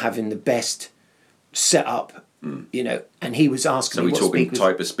about having the best setup. And he was asking me. So we're talking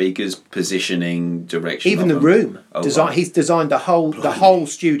type of speakers, positioning, direction. Even the room. He's designed the whole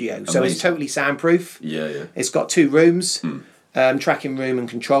studio, amazing. So it's totally soundproof. Yeah. It's got 2 rooms, tracking room and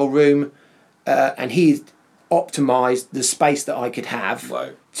control room, and he's optimised the space that I could have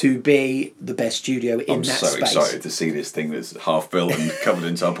to be the best studio in that space. I'm so excited to see this thing that's half built and covered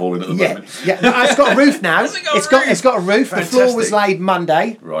in tarpaulin at the moment. Yeah, no, it's got a roof now. It's got a roof. Fantastic. The floor was laid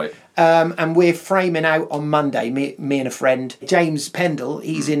Monday. Right. And we're framing out on Monday, me and a friend. James Pendle,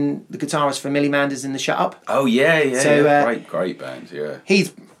 he's in the guitarist for Millie Manders in the Shut Up. Oh, yeah. So, great band, yeah.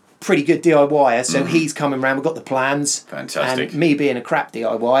 He's pretty good DIYer, so he's coming round. We've got the plans. Fantastic. And me being a crap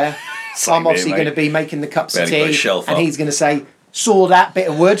DIYer, I'm obviously going to be making the cups of tea. And he's going to say, saw that bit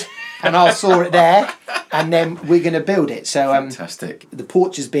of wood, and I'll saw it there, and then we're going to build it. So fantastic. The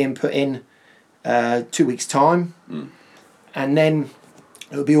porch is being put in 2 weeks' time, and then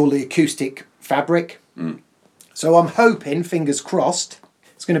it'll be all the acoustic fabric. So I'm hoping, fingers crossed,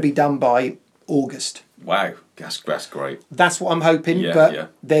 it's going to be done by August. Wow, that's great. That's what I'm hoping,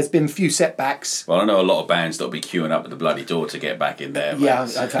 but there's been a few setbacks. Well, I know a lot of bands that'll be queuing up at the bloody door to get back in there. Yeah,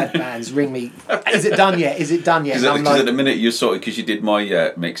 I've had bands ring me. Is it done yet? Because at the minute you're because you did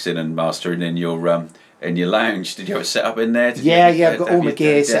my mixing and mastering in your lounge. Did you have it set up in there? I've got all my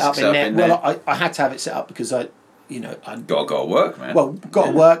gear set up in there. Well, I had to have it set up because I got to work, man. Well, got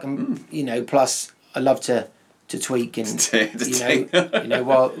to work, and plus I love to tweak and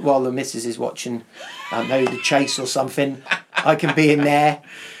while the missus is watching, I don't know, The Chase or something, I can be in there,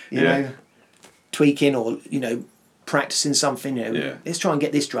 you know. tweaking or practicing something. Yeah. Let's try and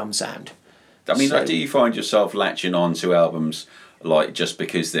get this drum sound. I mean, So- do you find yourself latching on to albums like just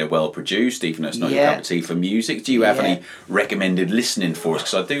because they're well produced, even though it's not your Yeah. cup of tea for music? Do you have Yeah. any recommended listening for us?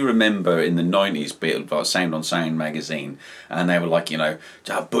 Because I do remember in the 90s, like Sound on Sound magazine, and they were like,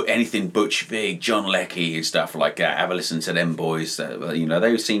 anything Butch Vig, John Leckie and stuff like that. Have a listen to them boys.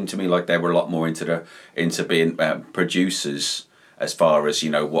 They seemed to me like they were a lot more into being producers as far as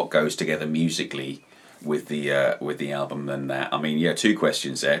what goes together musically with the album than that. I mean, 2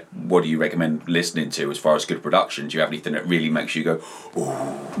 questions there. What do you recommend listening to as far as good production? Do you have anything that really makes you go,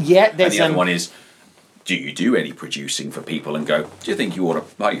 Yeah, and there's the other one is, do you do any producing for people and go, do you think you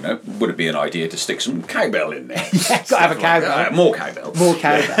ought to, would it be an idea to stick some cowbell in there? Yeah, got to have a cowbell. More cowbell. More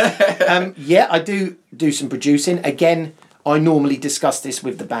cowbell. Yeah, I do some producing. Again, I normally discuss this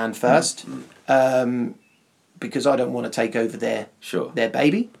with the band first, because I don't want to take over their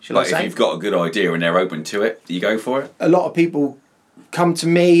baby. Shall I Like say? if you've got a good idea and they're open to it, you go for it? A lot of people come to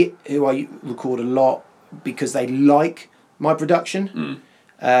me who I record a lot because they like my production,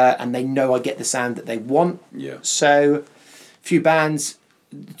 and they know I get the sound that they want. Yeah. So, a few bands,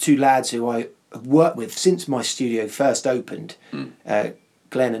 2 lads who I have worked with since my studio first opened,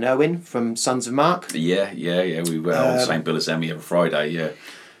 Glenn and Owen from Sons of Mark. Yeah. We were on the same bill as Emmy every Friday, yeah.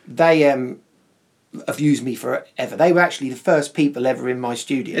 They have used me forever. They were actually the first people ever in my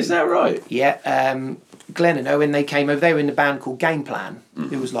studio. Is that right? Yeah. Glenn and Owen, they came over. They were in a band called Game Plan.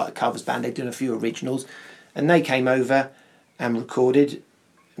 It was like a covers band. They'd done a few originals. And they came over and recorded.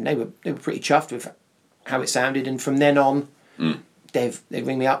 And they were pretty chuffed with how it sounded. And from then on, they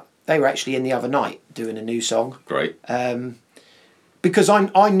ring me up. They were actually in the other night doing a new song. Great. Because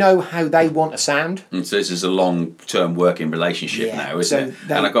I know how they want a sound. And so this is a long-term working relationship Yeah, now, isn't it?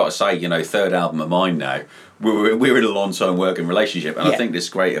 they- And I've got to say, 3rd album of mine now, we're in a long-term working relationship, and I Yeah. think this is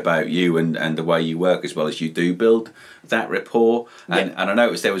great about you and the way you work as well as you do build that rapport. And I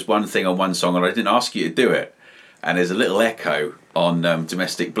noticed there was one thing on one song, and I didn't ask you to do it, and there's a little echo on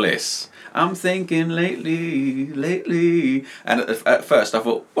Domestic Bliss. I'm thinking lately, and at first I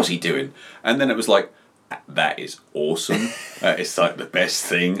thought, what's he doing? And then it was like, that is awesome. It's like the best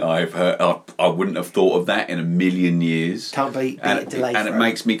thing I've heard. I wouldn't have thought of that in a million years. Can't beat a delay and it for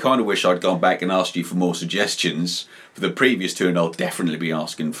makes me kind of wish I'd gone back and asked you for more suggestions for the previous 2, and I'll definitely be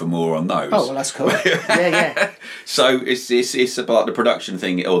asking for more on those. Oh, well, that's cool. Yeah. So it's about the production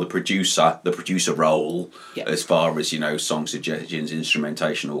thing, or the producer role, Yeah. as far as song suggestions,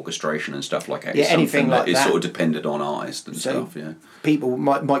 instrumentation, orchestration, and stuff like that. Yeah, It's anything something like is that. sort of dependent on artists and So- stuff. Yeah. People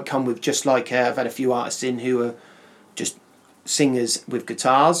might come with, just like I've had a few artists in who are just singers with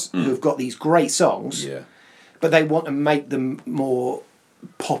guitars who have got these great songs, Yeah. but they want to make them more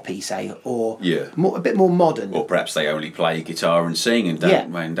poppy, say, or Yeah. a bit more modern. Or perhaps they only play guitar and sing and don't, Yeah,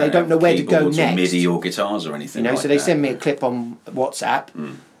 and they don't know have where to go keyboards or next. MIDI or guitars or anything. Like So they that. send me a clip on WhatsApp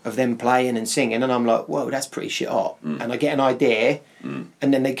of them playing and singing, and I'm like, whoa, that's pretty shit hot. And I get an idea, and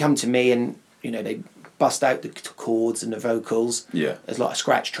then they come to me and they bust out the chords and the vocals Yeah. as like a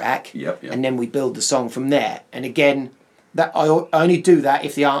scratch track, Yep. and then we build the song from there. And again, that I only do that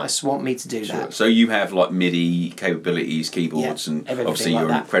if the artists want me to do that. So you have like MIDI capabilities, keyboards, Yeah, and everything obviously like you're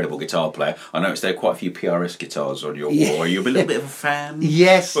an that. incredible guitar player. I noticed there are quite a few PRS guitars on your Yeah. wall. Are you a little bit of a fan?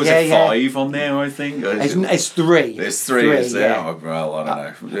 Yes, Was yeah, it yeah. 5 on there, I think? Or is it- It's 3. There's 3, is there? yeah. Oh, well,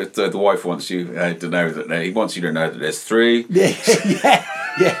 I don't know. The wife wants you to know that he wants you to know that there's 3.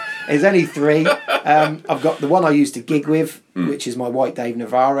 yeah. There's only 3. I've got the one I used to gig with, which is my White Dave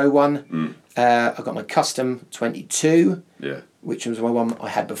Navarro one. I've got my Custom 22, Yeah. which was my one I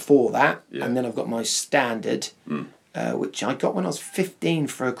had before that. Yeah. And then I've got my Standard, which I got when I was 15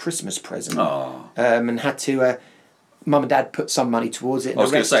 for a Christmas present. Oh. And had to... Mum and Dad put some money towards it. And I was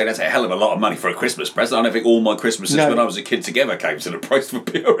the going to rest- say, that's a hell of a lot of money for a Christmas present. I don't think all my Christmases No. when I was a kid together came to the price for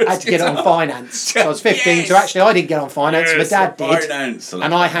PRS. I had to get it on finance. So I was 15, so Yes! actually I didn't get on finance. Yes, my dad the did. finance.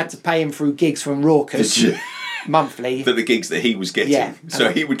 And I had to pay him through gigs from Raucous Did you? monthly. For the gigs that he was getting. Yeah.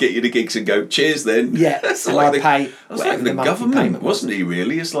 So he would get you the gigs and go, cheers then. Yeah, That's and like I'd the, pay that's whatever like the the monthly government, payment was. wasn't he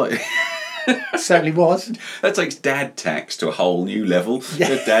really? It's like... Certainly was. That takes dad tax to a whole new level. Yeah.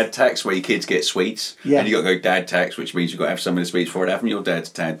 The dad tax where your kids get sweets, Yeah. and you got to go dad tax, which means you've got to have some of the sweets for it. Having your dad's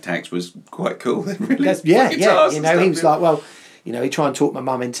dad tax was quite cool. Then, really. Yeah. Guitars You and know, he stuff, was yeah. like, well, he tried and talk my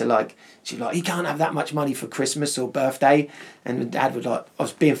mum into like, she's like, you can't have that much money for Christmas or birthday. And my dad would like, I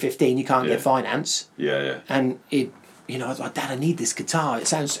was being 15, you can't Yeah. get finance. Yeah. And it, I was like, Dad, I need this guitar. It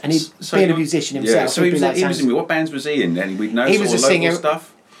sounds, and he's So being you- a musician Yeah, himself. so he'd he be was, like, he was sounds- in, what bands was he in? And we'd know He sort was of a local singer.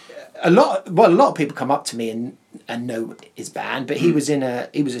 stuff. a lot of people come up to me and know his band, but he was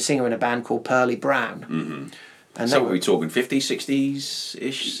a singer in a band called Pearly Brown, And So what are we talking, 50s,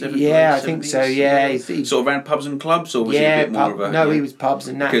 60s-ish, 70s? Yeah, I think so, yeah. Sort of around pubs and clubs, or was he a bit more of a... No, he was pubs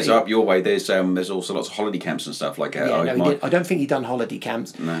and that. Because up your way, there's also lots of holiday camps and stuff like that. Yeah, no, I don't think he'd done holiday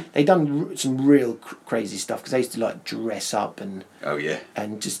camps. No. They done some real crazy stuff because they used to like dress up and... Oh, yeah.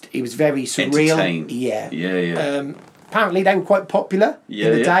 And just, it was very surreal. Entertain. Yeah. Yeah. Apparently they were quite popular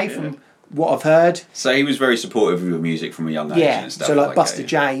in the day from what I've heard. So he was very supportive of your music from a young age and stuff so like Buster that.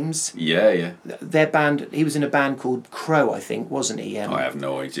 James. Yeah. Their band, he was in a band called Crow, I think, wasn't he? I have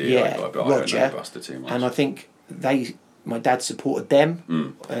no idea. Yeah, I don't Roger. know Buster too much. And I think my dad supported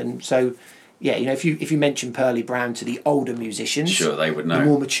them. And so, yeah, you know, if you mention Pearly Brown to the older musicians, Sure, they would know. the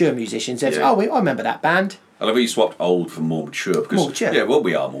more mature musicians, they'd say, I remember that band. I love how you swapped old for more mature. Because, More mature. Yeah, well,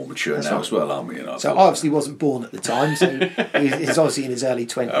 we are more mature That's now right. as well, aren't we? You know, So I obviously wasn't born at the time, so he's obviously in his early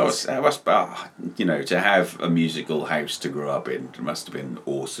 20s. You know, to have a musical house to grow up in must have been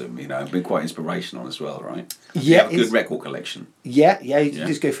awesome, you know, and been quite inspirational as well, right? Yeah, You have a good record collection. Yeah, you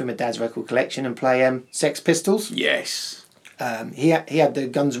just go through my dad's record collection and play Sex Pistols. Yes. He had the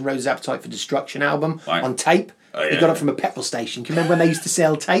Guns N' Roses Appetite for Destruction album Right. on tape. Oh, He yeah. got it from a petrol station. Can you remember when they used to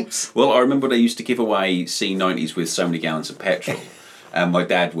sell tapes? Well, I remember they used to give away C90s with so many gallons of petrol. And my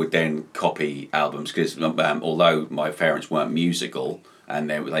dad would then copy albums because although my parents weren't musical and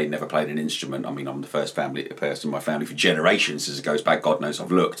they never played an instrument, I mean, I'm the first person in my family for generations, as it goes back, God knows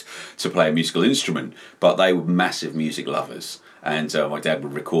I've looked, to play a musical instrument. But they were massive music lovers. And my dad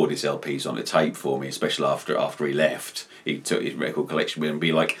would record his LPs on a tape for me, especially after he left. He took his record collection with him and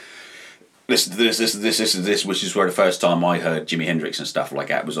be like, listen to this, which is where the first time I heard Jimi Hendrix and stuff like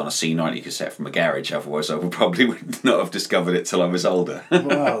that was on a C90 cassette from a garage. Otherwise, I would probably not have discovered it till I was older.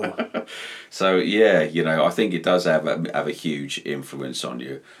 Wow. So yeah, you know, I think it does have a huge influence on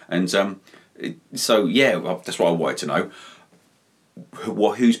you. And so yeah, that's what I wanted to know.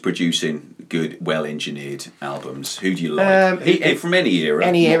 Who's producing good, well-engineered albums? Who do you like? From any era.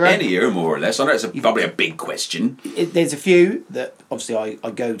 Any era, more or less. I know it's probably a big question. There's a few that obviously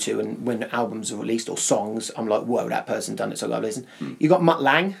I go to, and when albums are released or songs, I'm like, whoa, that person done it, so I gotta listen. You got Mutt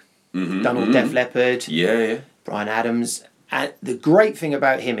Lange, done all Def Leppard, Yeah. Bryan Adams, and the great thing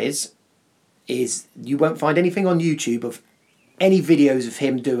about him is you won't find anything on YouTube of any videos of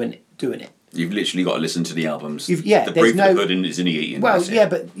him doing it. You've literally got to listen to the albums. The there's proof no of the pudding is in the eating. Well, that's it. yeah,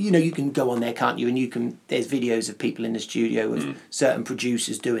 but you know, you can go on there, can't you? And there's videos of people in the studio of certain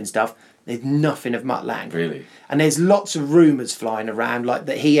producers doing stuff. There's nothing of Mutt Lange. Really? And there's lots of rumours flying around, like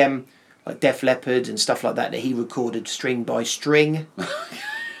that he like Def Leppard and stuff like that he recorded string by string.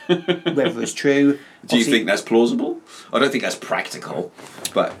 Whether it's true. Do you think that's plausible? I don't think that's practical,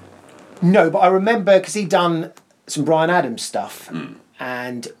 but No, but I remember because he done some Bryan Adams stuff,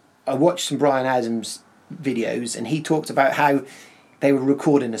 and I watched some Bryan Adams videos, and he talked about how they were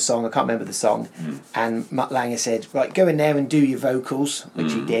recording a song. I can't remember the song, and Mutt Lange said, "Right, go in there and do your vocals,"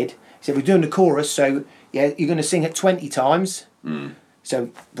 which he did. He said, "We're doing the chorus, so yeah, you're going to sing it 20 times." So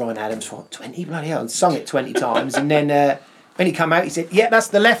Bryan Adams thought, 20 bloody hell, and sung it 20 times, and then. When he come out, he said, "Yeah, that's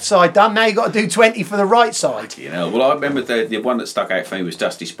the left side done. Now you got to do 20 for the right side." you know, well, I remember the one that stuck out for me was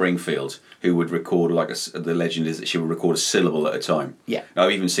Dusty Springfield, who would record the legend is that she would record a syllable at a time. Yeah.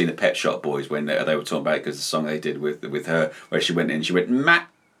 I've even seen the Pet Shop Boys when they were talking about it because the song they did with her, where she went in, she went Matt,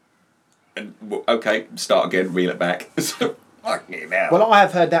 and okay, start again, reel it back. So fucking hell. Well, I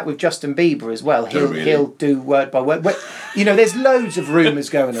have heard that with Justin Bieber as well. He'll do word by word. But, you know, there's loads of rumours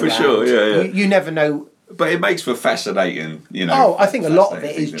going around. For sure, yeah. You never know. But it makes for fascinating, you know. Oh, I think a lot of it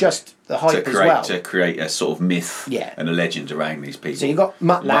fascinating is thing, just the hype as well. To create a sort of myth and a legend around these people. So you got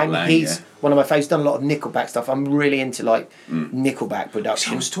Mutt Lange. He's yeah. one of my favourites. Done a lot of Nickelback stuff. I'm really into like Nickelback I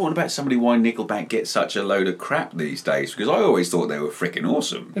production. was talking about somebody why Nickelback get such a load of crap these days because I always thought they were freaking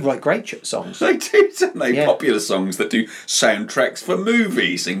awesome. They write great songs. They do, don't they? Yeah. Popular songs that do soundtracks for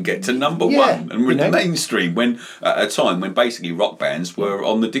movies and get to number one and were in the mainstream when at a time when basically rock bands were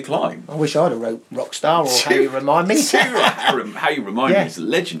on the decline. I wish I'd have wrote Rockstar or How You Remind Me. How You Remind Me is a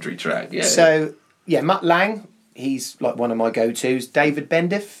legendary track. Yeah. So yeah, Mutt Lange. He's like one of my go-tos. David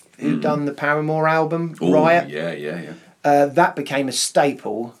Bendiff, who done the Paramore album Riot. Yeah. That became a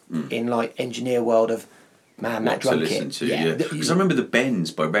staple in like engineer world of man that drum kit. Because I remember the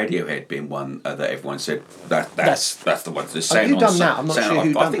Bends by Radiohead being one that everyone said that's the one. The sound who on done sound, that? I'm not sound, sure who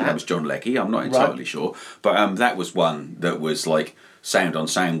I done think that. that was John Leckie. I'm not entirely sure, but that was one that was like sound on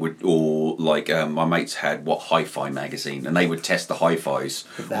sound would, or like my mates had Hi-Fi magazine, and they would test the hi-fis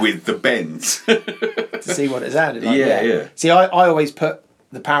with the Bends to see what it sounded like. Yeah. See, I always put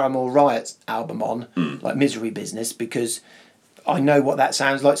the Paramore Riot album on, like Misery Business, because I know what that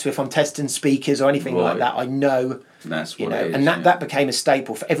sounds like. So if I'm testing speakers or anything like that, I know. That's what it is, and that became a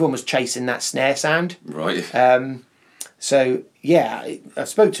staple for everyone. Was chasing that snare sound. Right. So yeah, I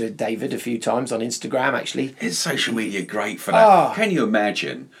spoke to David a few times on Instagram actually. Is social media great for that? Can you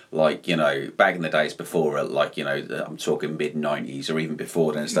imagine, like, back in the days before, like, I'm talking mid-90s or even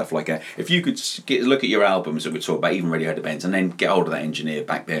before then and stuff like that, if you could look at your albums that we talk about, even Radiohead bands, and then get hold of that engineer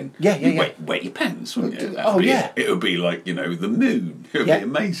back then, wet your pants, wouldn't you? It would be like, the moon. It would be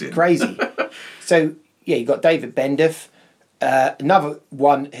amazing. Crazy. So, yeah, you've got David Bendeth. Another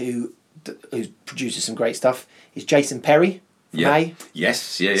one who produces some great stuff is Jason Perry from A.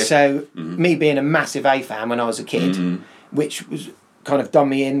 Yes, yeah. So me being a massive A fan when I was a kid, which was kind of done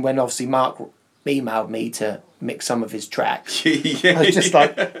me in when obviously Mark emailed me to mix some of his tracks. I was just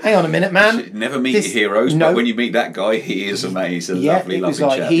like, hang on a minute, man. Never meet your heroes, but when you meet that guy, he is amazing. Lovely it was chap.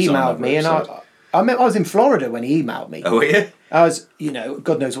 like he emailed me, and I was in Florida when he emailed me. Oh yeah. I was,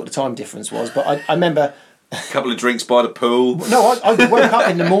 God knows what the time difference was, but I remember. A couple of drinks by the pool. No, I woke up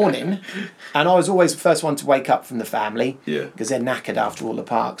in the morning, and I was always the first one to wake up from the family. Yeah. Because they're knackered after all the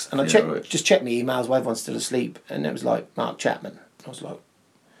parks, and I just checked my emails while everyone's still asleep, and it was like Mark Chapman. I was like,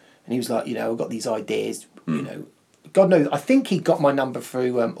 and he was like, I've got these ideas. God knows, I think he got my number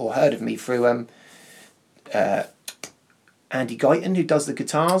through, or heard of me through, Andy Guyton, who does the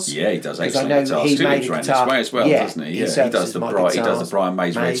guitars. Yeah, he does excellent guitars. He made made guitar as well, doesn't he? Yeah, he does the Brian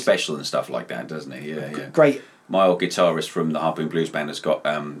Mays Red Special and stuff like that, doesn't he? Yeah. Great. My old guitarist from the Harpoon Blues Band has got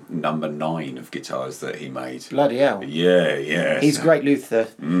number 9 of guitars that he made. Bloody hell. Yeah. He's a great Luther,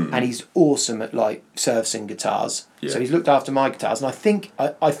 and he's awesome at like servicing guitars. Yeah. So he's looked after my guitars, and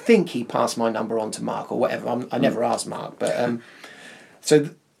I think he passed my number on to Mark or whatever. I never asked Mark, but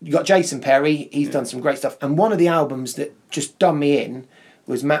so you got Jason Perry. He's done some great stuff, and one of the albums that just done me in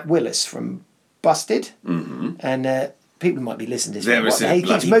was Matt Willis from Busted, and people might be listening to this. There was a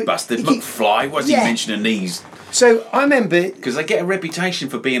bloody Busted McFly. Was he mentioning these? So I remember because they get a reputation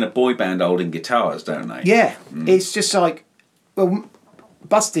for being a boy band holding guitars, don't they? Yeah, it's just like, well,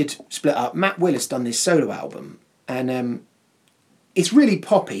 Busted split up. Matt Willis done this solo album, and it's really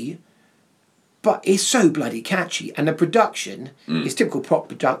poppy, but it's so bloody catchy, and the production, it's typical pop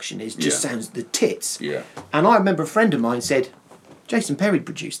production, sounds the tits. Yeah. And I remember a friend of mine said, Jason Perry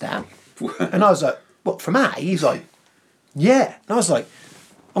produced that, and I was like, what, from A? He's like, yeah, and I was like,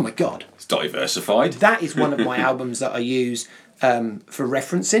 oh my god, it's diversified. That is one of my albums that I use for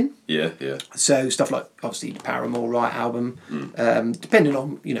referencing. Yeah. So stuff like obviously the Paramore Right album, depending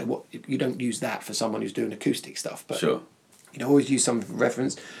on what you don't use that for someone who's doing acoustic stuff, but sure, always use some for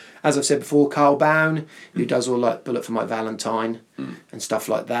reference. As I've said before, Carl Bown, who does all like Bullet for My Valentine and stuff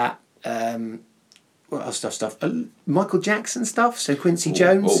like that. What else stuff? Michael Jackson stuff. So Quincy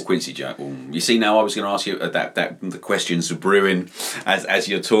Jones. Oh, Quincy Jones. You see, now I was going to ask you that the questions are brewing as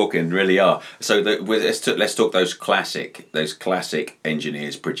you're talking. Really are. So let's talk those classic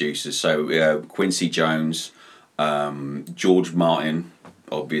engineers, producers. So Quincy Jones, George Martin,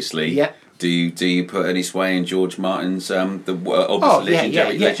 obviously. Yeah. Do you put any sway in George Martin's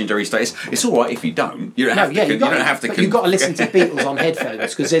legendary status? It's all right if you don't. You don't have to. But you've got to listen to Beatles on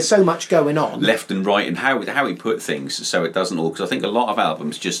headphones because there's so much going on, left and right, and how he put things so it doesn't all. Because I think a lot of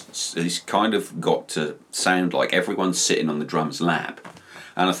albums it's kind of got to sound like everyone's sitting on the drum's lap,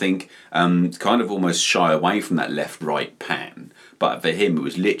 and I think kind of almost shy away from that left-right pattern. But for him, it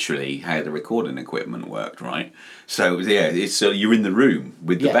was literally how the recording equipment worked, right? So it's you're in the room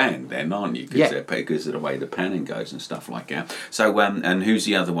with the band then, aren't you? Because of the way the panning goes and stuff like that. So and who's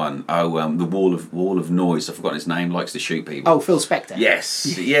the other one? Oh, the Wall of Noise. I've forgotten his name. Likes to shoot people. Oh, Phil Spector.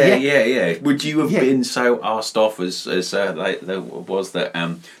 Yes. Yeah. Would you have been so arsed off as there was that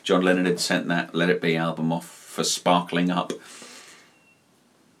John Lennon had sent that Let It Be album off for Sparkling Up?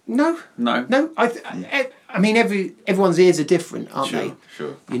 No. I mean, everyone's ears are different, aren't they?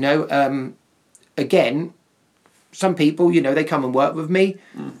 Sure. Again, some people, they come and work with me,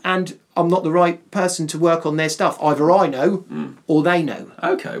 and I'm not the right person to work on their stuff. Either I know, or they know.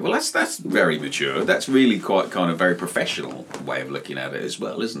 Okay, well that's very mature. That's really quite kind of very professional way of looking at it as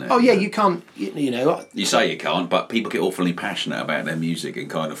well, isn't it? Oh yeah, you can't. You say you can't, but people get awfully passionate about their music and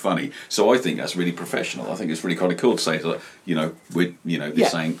kind of funny. So I think that's really professional. I think it's really kind of cool to say that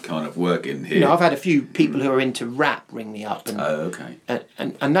this ain't kind of working here. I've had a few people who are into rap ring me up, and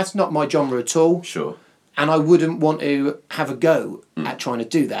and that's not my genre at all. Sure. And I wouldn't want to have a go at trying to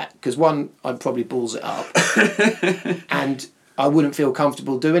do that because one, I'd probably balls it up, and I wouldn't feel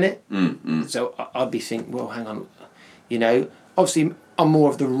comfortable doing it. So I'd be thinking, well, hang on, obviously I'm more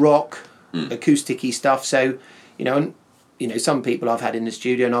of the rock, acoustic-y stuff. So, some people I've had in the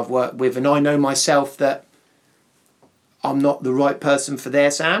studio and I've worked with, and I know myself that I'm not the right person for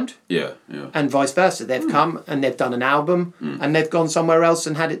their sound. Yeah, yeah. And vice versa. They've come and they've done an album and they've gone somewhere else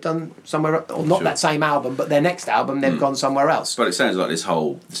and had it done somewhere, or not that same album, but their next album, they've gone somewhere else. But it sounds like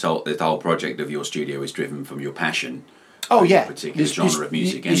the whole project of your studio is driven from your passion. Oh, yeah. For a particular genre of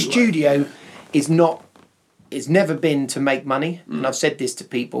music The anyway. studio is not, it's never been to make money. And I've said this to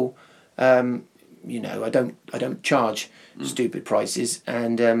people, you know, I don't charge stupid prices.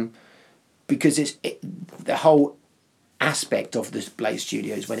 And because the whole aspect of the Blaze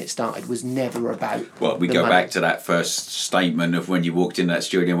Studios when it started was never about we the go money. back to that first statement of when you walked in that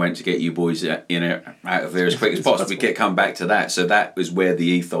studio and went to get you boys out of there as quick as possible. Come back to that. So that was where the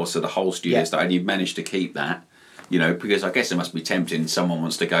ethos of the whole studio started. And you've managed to keep that, you know, because I guess it must be tempting. Someone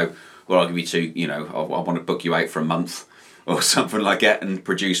wants to go, well, I'll give you two, you know, I want to book you out for a month or something like that and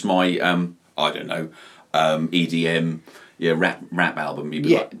produce my I don't know, EDM rap album. You'd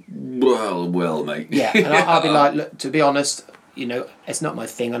be like, well, mate. Yeah, and I'll be like, look, to be honest, you know, it's not my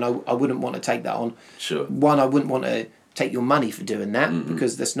thing, and I wouldn't want to take that on. Sure. One, I wouldn't want to take your money for doing that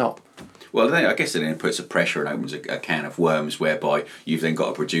because that's not. Well, I guess it then puts a pressure and opens a can of worms whereby you've then got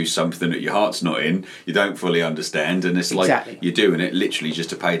to produce something that your heart's not in, you don't fully understand, and it's like you're doing it literally just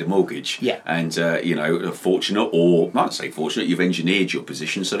to pay the mortgage. Yeah. And, you know, fortunate, or I might say fortunate, you've engineered your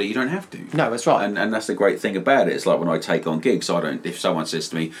position so that you don't have to. No, that's right. And that's the great thing about it. It's like when I take on gigs, if someone says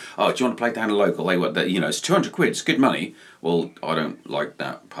to me, oh, do you want to play down a local? You know, it's 200 quid, it's good money. Well, I don't like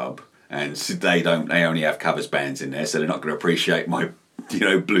that pub. And they only have covers bands in there, so they're not going to appreciate my, you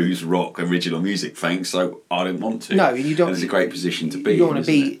know, blues, rock, original music, thanks, so I don't want to. No, you don't. And it's a great position to be in. You don't want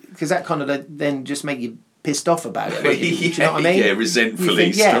to be, because that kind of then just make you pissed off about it. Do you know what I mean? Yeah,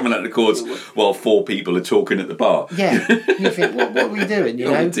 resentfully strumming out the chords while four people are talking at the bar. Yeah, you think, what are we doing, you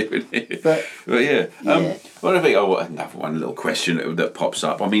know? What are we doing here? But yeah. Well, I think, another one little question that pops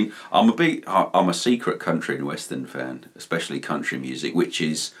up. I mean, I'm a secret country and western fan, especially country music, which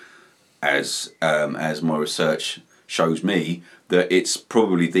is, as my research shows me, that it's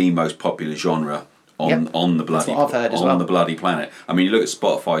probably the most popular genre on the bloody the bloody planet. I mean, you look at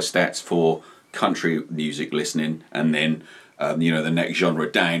Spotify stats for country music listening, and then you know, the next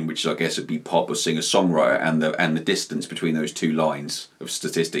genre down, which I guess would be pop or singer songwriter, and the distance between those two lines of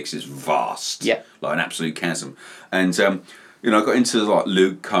statistics is vast. Yeah, like an absolute chasm. And you know, I got into like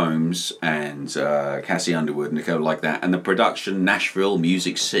Luke Combs and Cassie Underwood and a couple like that, and the production, Nashville,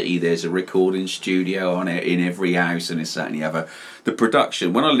 Music City, there's a recording studio on it in every house, and it's that and the other. The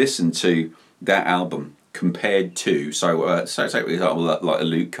production, when I listened to that album compared to, so take for example like a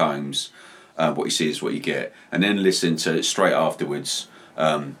Luke Combs, what you see is what you get, and then listen to it straight afterwards,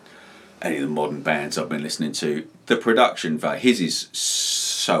 any of the modern bands I've been listening to, the production value, his is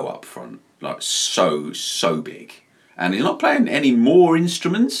so upfront, like so big. And he's not playing any more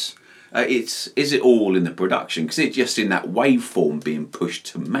instruments. Is it all in the production? Because it's just in that waveform being pushed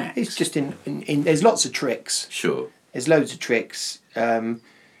to max. It's just in there's lots of tricks. Sure. There's loads of tricks to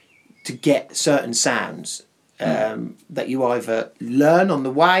get certain sounds that you either learn on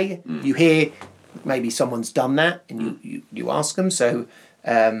the way, you hear maybe someone's done that, and you ask them. So,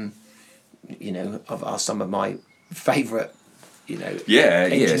 you know, I've asked some of my favourite, you know,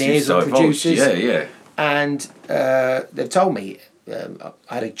 engineers or producers. Yeah. And they've told me, I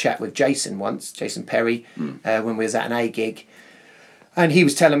had a chat with Jason once, Jason Perry, when we was at an A gig, and he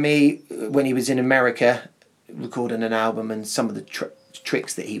was telling me when he was in America recording an album and some of the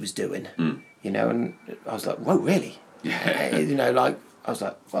tricks that he was doing, you know, and I was like, whoa, really? Yeah. You know, like, I was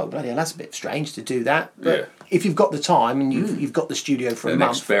like, well, bloody hell, that's a bit strange to do that. But if you've got the time and you've got the studio for a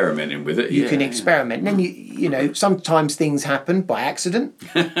month, experimenting with it, you can experiment. And then you know, sometimes things happen by accident.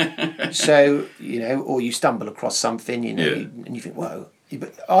 So, you know, or you stumble across something, you know, and you think, whoa.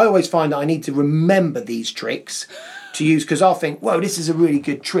 But I always find that I need to remember these tricks to use, because I'll think, whoa, this is a really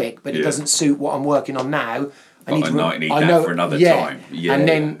good trick, but it doesn't suit what I'm working on now. I need that for another time. Yeah, and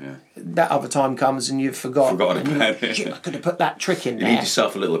then that other time comes and you've forgotten about it. I could have put that trick in there. You need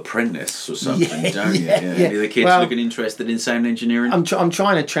yourself a little apprentice or something, don't you? Yeah. The kids looking interested in sound engineering. I'm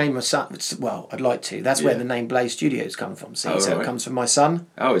trying to train my son. Well, I'd like to. That's where the name Blaze Studios come from. See, it comes from my son.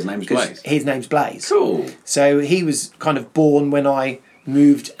 Oh, his name's Blaze. His name's Blaze. Cool. So he was kind of born when I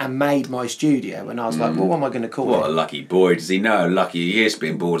moved and made my studio, and I was like, well, what am I going to call it? What a lucky boy. Does he know? Lucky he is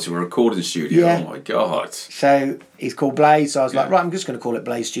being brought to a recording studio. Yeah. Oh my God. So he's called Blaze, so I was like, right, I'm just going to call it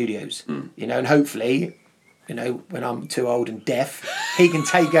Blaze Studios. You know, and hopefully, you know, when I'm too old and deaf, he can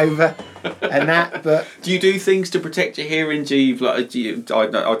take over and that. But do you do things to protect your hearing? I didn't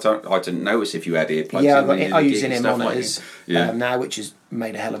notice if you had earplugs. I use in-ear monitors now, which has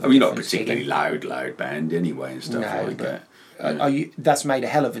made a hell of a difference. You're not a particularly loud band anyway and stuff like that. That's made a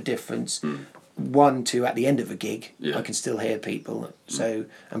hell of a difference. one, to at the end of a gig, Yeah. I can still hear people. So,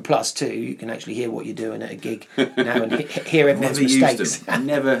 and plus two, you can actually hear what you're doing at a gig now and hear everyone's mistakes. Used them.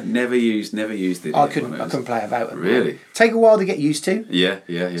 never used it. I couldn't play without them. Really? Take a while to get used to.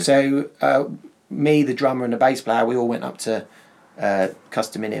 Yeah. So, me, the drummer, and the bass player, we all went up to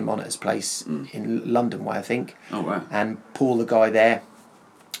Custom In-Ear Monitor's place in London way, I think. Oh, wow. And Paul, the guy there,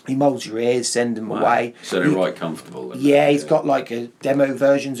 he moulds your ears, send them away. So they're right comfortable. Yeah, he's got like a demo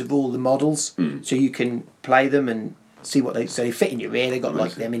versions of all the models, so you can play them and see what they fit in your ear. They got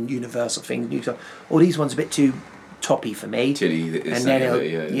like them in universal things. You go, oh, these ones a bit too toppy for me. Tinny, and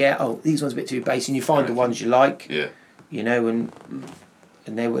then oh, these ones a bit too bassy. And you find the ones you like. Yeah. You know, and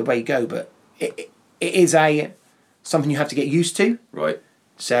there where you go. But it is something you have to get used to. Right.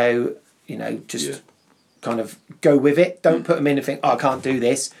 So just kind of go with it. Don't put them in and think, oh, I can't do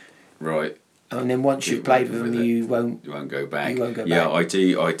this. Right. And then once you've played with them, you won't go back. You won't go back. Yeah, I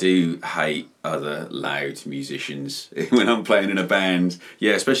do hate other loud musicians when I'm playing in a band.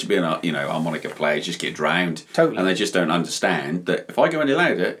 Yeah, especially being a harmonica player, just get drowned. Totally. And they just don't understand that if I go any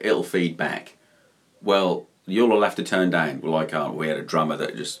louder, it'll feed back. Well, you'll all have to turn down. Well, I can't. We had a drummer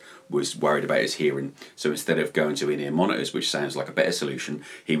that just was worried about his hearing, so instead of going to in-ear monitors, which sounds like a better solution,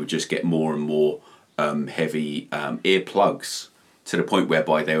 he would just get more and more heavy earplugs, to the point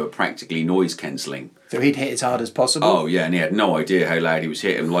whereby they were practically noise cancelling. So he'd hit as hard as possible. Oh yeah, and he had no idea how loud he was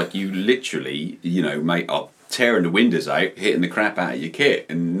hitting. Like, you literally, mate, up tearing the windows out, hitting the crap out of your kit,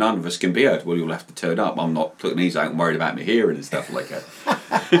 and none of us can be heard. Well, you'll have to turn up. I'm not putting these out and worried about my hearing and stuff like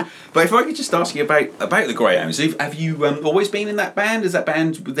that. But if I could just ask you about the Greyhounds, have you always been in that band? Is that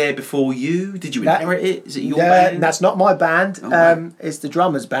band there before you? Did you inherit it? Is it your band? That's not my band. Oh, wow. It's the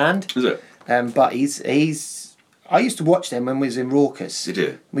drummer's band. Is it? But he's. I used to watch them when we was in Raucous. Did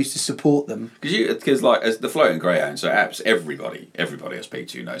you? We used to support them. Because like, as the Floating Greyhounds, so everybody I speak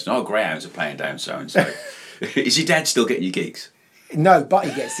to knows. No, Greyhounds are playing down so and so. Is your dad still getting you gigs? No, but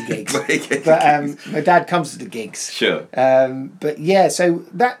he gets the gigs. But my dad comes to the gigs. Sure. But yeah, so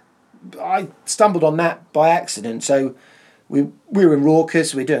that I stumbled on that by accident. So we were in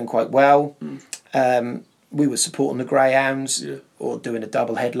Raucous. We were doing quite well. We were supporting the Greyhounds, or doing a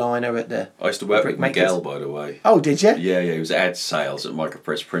double headliner at the. I used to work with Brickmakers. Miguel, by the way. Oh, did you? Yeah, he was ad sales at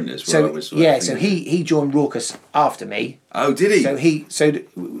Micropress Printers. So he joined Raucous after me. Oh, did he?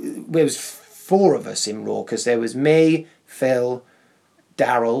 There was 4 of us in Raucous. There was me, Phil,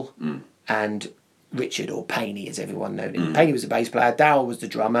 Daryl, and Richard, or Paney, as everyone known him. Paney was the bass player, Daryl was the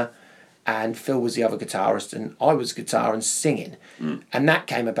drummer, and Phil was the other guitarist, and I was guitar and singing. And that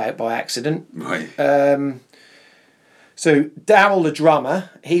came about by accident. Right. So Daryl, the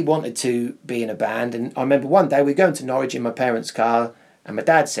drummer, he wanted to be in a band, and I remember one day we were going to Norwich in my parents' car, and my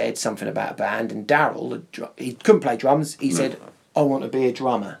dad said something about a band, and Daryl, he couldn't play drums, he said, I want to be a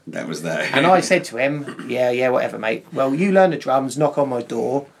drummer. That was that. And I said to him, yeah, whatever, mate. Well, you learn the drums, knock on my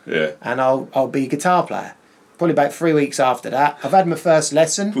door, and I'll be a guitar player. Probably about 3 weeks after that, I've had my first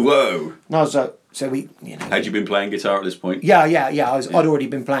lesson. Whoa. And I was like, so we, Had you been playing guitar at this point? Yeah. I'd already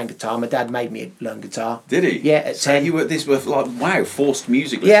been playing guitar. My dad made me learn guitar. Did he? Yeah, at 10. You were like, forced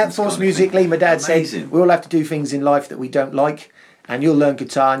music lessons. Yeah, forced musically. My dad Amazing. said, we all have to do things in life that we don't like, and you'll learn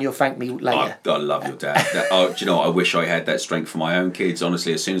guitar and you'll thank me later. I love your dad. Do you know what? I wish I had that strength for my own kids.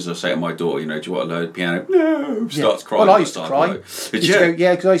 Honestly, as soon as I say to my daughter, do you want to learn the piano? No, starts crying. Well, I used to cry. Did you?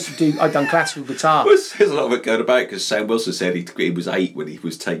 Yeah, because I'd done classical guitar. There's a lot of it going about, because Sam Wilson said he was 8 when he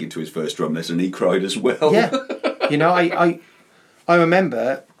was taken to his first drum lesson, and he cried as well. Yeah. I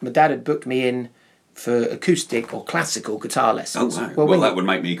remember my dad had booked me in for acoustic or classical guitar lessons. Oh, wow. Well, that would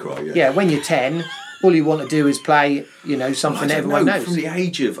make me cry, yeah. Yeah, when you're 10, all you want to do is play, something that everyone knows. From the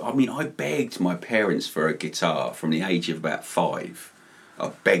age of, I begged my parents for a guitar from the age of about 5. I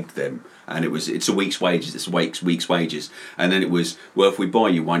begged them, and it's a week's wages. It's week's wages, and then it was, well, if we buy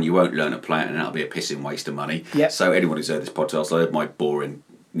you one, you won't learn to play it, and that'll be a pissing waste of money. Yep. So anyone who's heard this podcast, I heard my boring,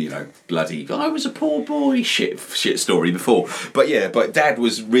 bloody, I was a poor boy shit story before. But Dad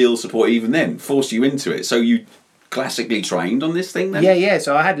was real support even then, forced you into it. So you classically trained on this thing then? Yeah.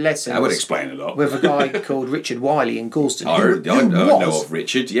 So I had lessons. That would explain a lot. With a guy called Richard Wiley in Galston. I know of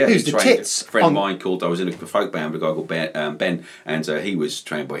Richard, yeah. Who's the tits? A friend of mine I was in a folk band with a guy called Ben, and he was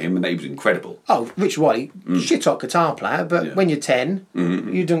trained by him, and he was incredible. Oh, Richard Wiley, shit hot guitar player, but when you're 10,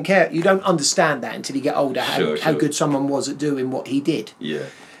 you don't care. You don't understand that until you get older, how good someone was at doing what he did. Yeah.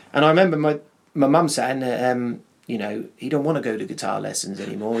 And I remember my mum saying that, he don't want to go to guitar lessons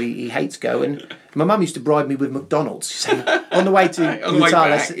anymore. He hates going. My mum used to bribe me with McDonald's. She'd say, on the way to guitar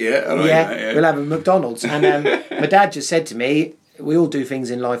lessons, we'll have a McDonald's. And my dad just said to me, we all do things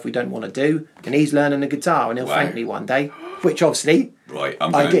in life we don't want to do, and he's learning the guitar, and he'll thank me one day. Which obviously Right,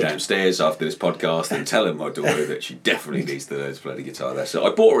 I'm I going did. downstairs after this podcast and telling my daughter that she definitely needs to learn to play the guitar there. So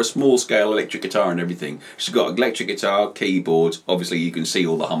I bought her a small scale electric guitar and everything. She's got an electric guitar, keyboards. Obviously, you can see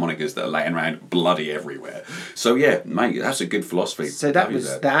all the harmonicas that are laying around bloody everywhere. So yeah, mate, that's a good philosophy. So that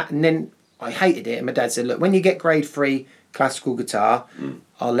was that, and then I hated it. And my dad said, "Look, when you get grade 3 classical guitar,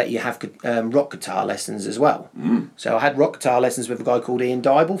 I'll let you have rock guitar lessons as well." So I had rock guitar lessons with a guy called Ian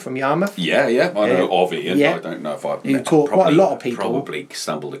Dybel from Yarmouth. Yeah, I know of Ian. Yeah. I don't know if I've He taught quite a lot of people. Probably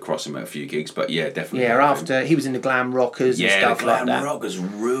stumbled across him at a few gigs, but yeah, definitely. Yeah, after he was in the glam rockers and stuff the like glam that. rockers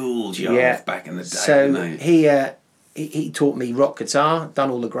ruled Yarmouth back in the day. So didn't they? he taught me rock guitar, done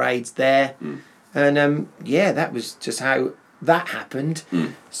all the grades there, and that was just how that happened.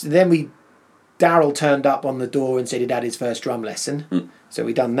 So then Daryl turned up on the door and said he'd had his first drum lesson. So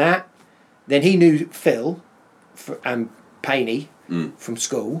we done that. Then he knew Phil and Painey from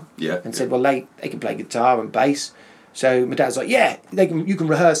school, and said, "Well, they can play guitar and bass." So my dad was like, "Yeah, you can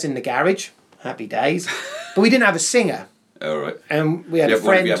rehearse in the garage." Happy days, but we didn't have a singer. All right. And we had a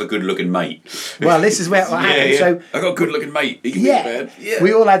friend. You have a good-looking mate. Well, this is where it happened. So I got a good-looking mate. He can be in band. Yeah.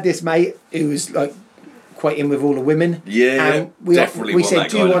 We all had this mate who was like quite in with all the women. And we said,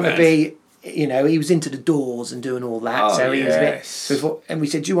 "Do you want to be?" He was into the Doors and doing all that. So he was a bit. And we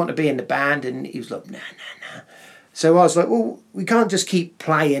said, "Do you want to be in the band?" And he was like, "Nah." So I was like, "Well, we can't just keep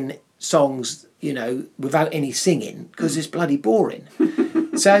playing songs, without any singing because it's bloody boring."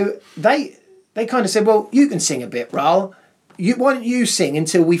 So they kind of said, "Well, you can sing a bit, Raoul. Why don't you sing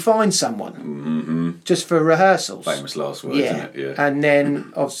until we find someone, just for rehearsals?" Famous last words, isn't it? Yeah. And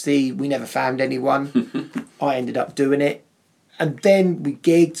then obviously we never found anyone. I ended up doing it, and then we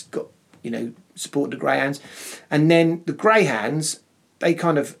gigged, got supported the Greyhounds, and then the Greyhounds, they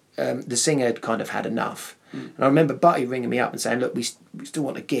kind of the singer had kind of had enough. And I remember Butty ringing me up and saying, "Look, we still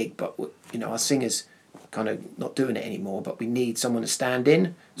want a gig, but our singer's kind of not doing it anymore, but we need someone to stand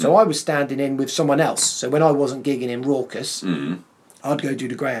in." So I was standing in with someone else. So when I wasn't gigging in Raucous, I'd go do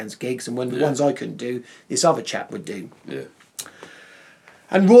the Greyhounds gigs, and when the ones I couldn't do, this other chap would do. Yeah.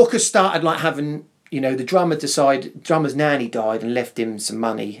 And Raucous started like having, the drummer's nanny died and left him some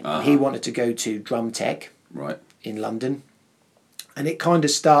money. And he wanted to go to Drum Tech in London. And it kind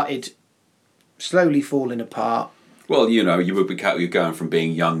of started slowly falling apart. Well, you're going from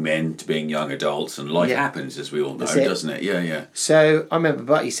being young men to being young adults, and life happens, as we all know, doesn't it? Yeah. So I remember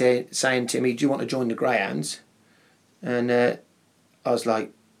Butty saying to me, "Do you want to join the Greyhounds?" And I was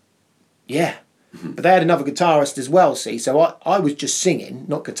like, "Yeah." But they had another guitarist as well, see? So I was just singing,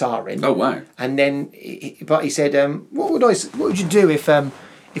 not guitaring. Oh, wow. And then Butty said, what would you do if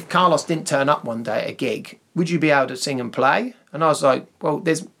Carlos didn't turn up one day at a gig? Would you be able to sing and play? And I was like, well,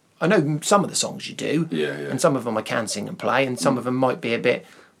 I know some of the songs you do, and some of them I can sing and play, and some of them might be a bit,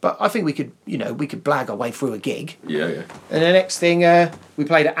 but I think we could blag our way through a gig. Yeah. And the next thing, we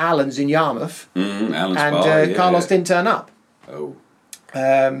played at Alan's in Yarmouth, Alan's and bar, Carlos didn't turn up. Oh.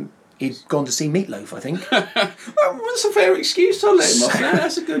 He'd gone to see Meatloaf, I think. Well, that's a fair excuse. I'll let him off now.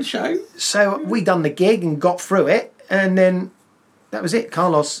 That's a good show. So we done the gig and got through it, and then that was it.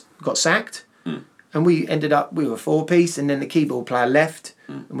 Carlos got sacked, and we ended up, we were a 4-piece, and then the keyboard player left,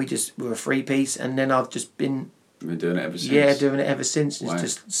 and we were a 3-piece, and then I've just been doing it ever since. Yeah, doing it ever since. It's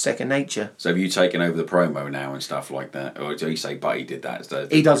just second nature. So have you taken over the promo now and stuff like that? Or do you say Butty did that?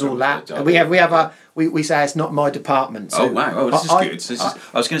 He does all that. We say it's not my department. So wow! Oh, this is good.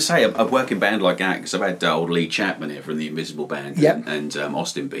 I was going to say a working band like that, because I've had old Lee Chapman here from the Invisible Band and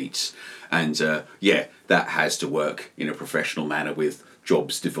Austin Beats, and that has to work in a professional manner with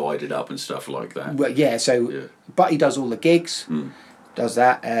jobs divided up and stuff like that. Well, Butty does all the gigs. Does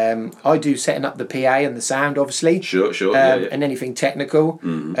that. I do setting up the PA and the sound, obviously. Sure. And anything technical.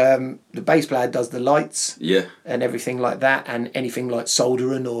 The bass player does the lights. Yeah. And everything like that, and anything like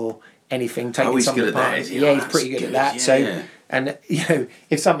soldering or anything taking something apart. He's pretty good at that. So, and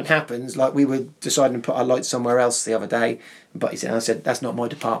if something happens, like we were deciding to put our lights somewhere else the other day, but I said that's not my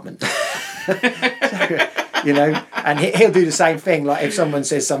department. And he'll do the same thing. Like if someone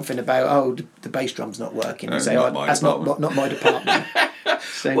says something about, the bass drum's not working, and say, that's not my department.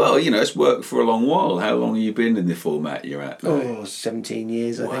 So, well, it's worked for a long while. How long have you been in the format you're at? 17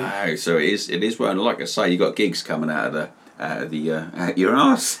 years, I think. Wow, so it is well. Like I say, you got gigs coming out of your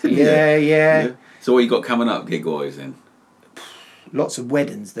arse. Yeah. So what you got coming up gig wise then? Lots of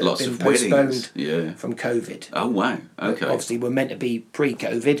weddings that have been postponed from COVID. Oh wow! Okay. Obviously, we're meant to be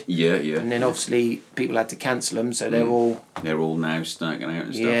pre-COVID. Yeah. And then obviously people had to cancel them, so they're all now stacking out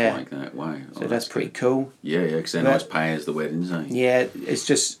and stuff like that. Wow! So that's pretty cool. Yeah, because they're nice payers, the weddings, eh? Yeah, it's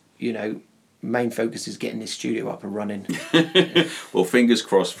just main focus is getting this studio up and running. Well, fingers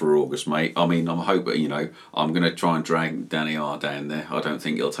crossed for August, mate. I mean, I'm hoping, I'm going to try and drag Danny R down there. I don't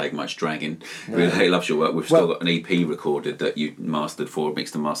think it'll take much dragging. No. He loves your work. We've still got an EP recorded that you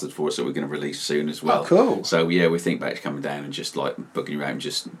mixed and mastered for us, that we're going to release soon as well. Oh, cool. So, yeah, we think about coming down and just like booking you out and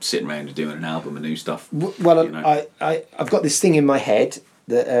just sitting around and doing an album and new stuff. Well, I've got this thing in my head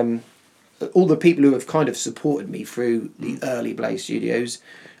that all the people who have kind of supported me through the early Blaze Studios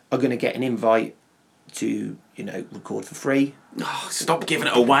are going to get an invite to, record for free. Oh, stop giving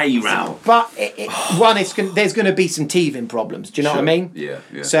it away, Ralph. But there's going to be some teething problems. Do you know what I mean? Yeah.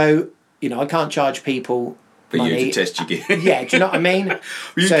 So, I can't charge people for money. You to test your gear. Yeah, do you know what I mean? Well,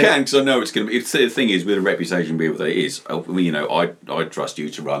 you can, because I know it's going to be. The thing is, with a reputation being what it is, I trust you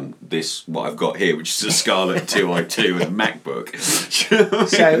to run what I've got here, which is a Scarlett 2i2 and a MacBook.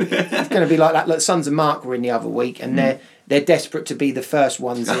 So it's going to be like that. Look, Sons of Mark were in the other week, and they're desperate to be the first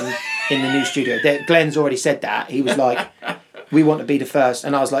ones in the new studio. Glenn's already said that. He was like, we want to be the first.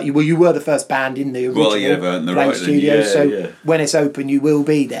 And I was like, well, you were the first band in the original Blaze Studio, so when it's open, you will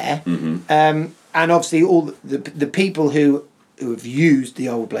be there. Mm-hmm. And obviously all the people who have used the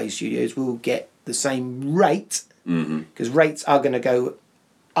old Blaze Studios will get the same rate, because rates are going to go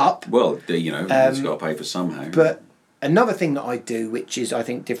up. Well, it's got to pay for somehow. But another thing that I do, which is, I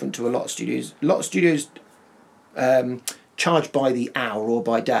think, different to a lot of studios, charge by the hour or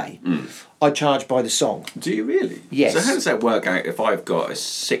by day. I charge by the song. Do you really? Yes. So how does that work out if I've got a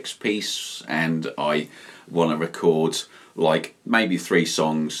 6-piece and I want to record like maybe 3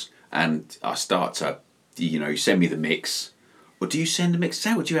 songs and I start to, send me the mix? Or do you send the mix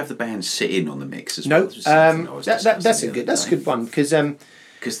out, or do you have the band sit in on the mix as well? No, that's a good one, because you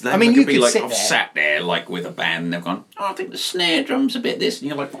could be like, I've sat there like with a band and they've gone, I think the snare drum's a bit this, and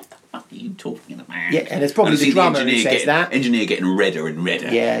you're like, what the fuck are you talking about? Yeah, and it's probably the drummer who says that. Engineer getting redder and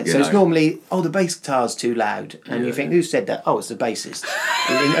redder. Yeah, so it's normally, the bass guitar's too loud, and you think, who said that? Oh, it's the bassist.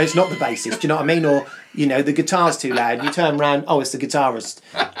 It's not the bassist, do you know what I mean? Or, the guitar's too loud, and you turn around, it's the guitarist.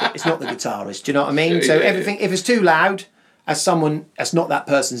 It's not the guitarist, do you know what I mean? So everything, if it's too loud, as someone, that's not that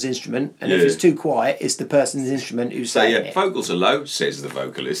person's instrument, and if it's too quiet, it's the person's instrument who's saying it. Vocals are low, says the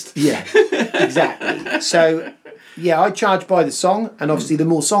vocalist. Yeah, exactly. So, I charge by the song, and obviously the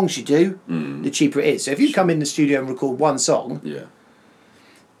more songs you do, the cheaper it is. So if you come in the studio and record one song,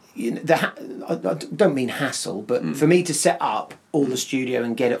 I don't mean hassle, but for me to set up all the studio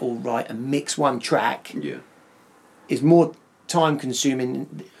and get it all right and mix one track is more time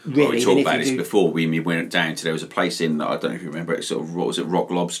consuming. Really, we talked about this before. We went down to, there was a place in, I don't know if you remember it, sort of, what was it,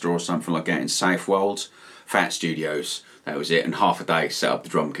 Rock Lobster or something like that in South Wales, Fat Studios. That was it, and half a day set up the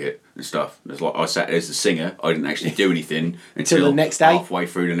drum kit and stuff. It's like I sat there as the singer. I didn't actually do anything until the next day, halfway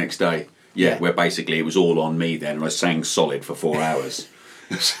through the next day. Yeah, where basically it was all on me then, and I sang solid for 4 hours.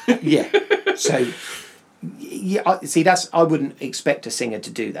 So. I wouldn't expect a singer to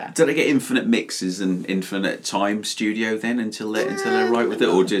do that. Do they get infinite mixes and infinite time studio then until they're right with it,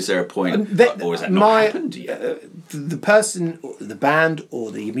 or is there a point, or is that not happened yet? The person, the band,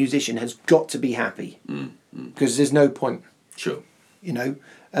 or the musician has got to be happy, because there's no point. Sure.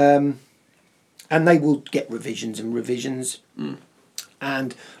 And they will get revisions and revisions,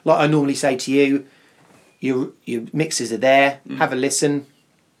 and like I normally say to you, your mixes are there. Have a listen.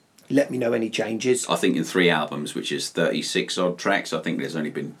 Let me know any changes. I think in 3 albums, which is 36 odd tracks, I think there's only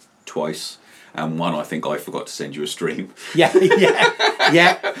been twice, and one I think I forgot to send you a stream. Yeah.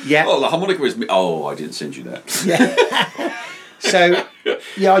 Oh, the harmonica is me. Oh, I didn't send you that. Yeah. So,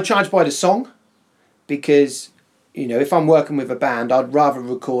 I charge by the song, because if I'm working with a band, I'd rather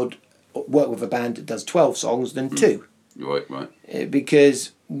work with a band that does 12 songs than 2. Right.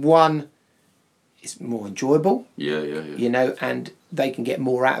 Because one, it's more enjoyable. Yeah. And they can get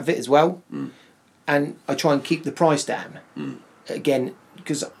more out of it as well. And I try and keep the price down. Again,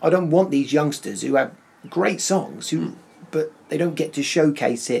 because I don't want these youngsters who have great songs, but they don't get to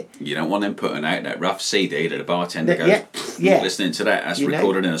showcase it. You don't want them putting out that rough CD that the bartender goes, listening to that, that's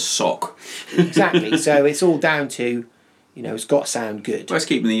recorded in a sock. Exactly. So it's all down to, it's got to sound good. Well, it's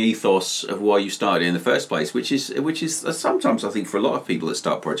keeping the ethos of why you started in the first place, which is sometimes, I think, for a lot of people that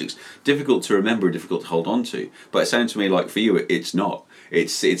start projects, difficult to remember, difficult to hold on to. But it sounds to me like for you, it's not.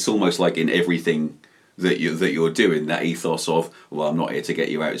 It's almost like in everything that you're doing, that ethos of, well, I'm not here to get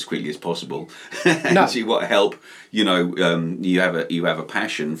you out as quickly as possible. No. You want to help. You have a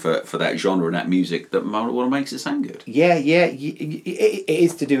passion for that genre and that music that what makes it sound good. Yeah. It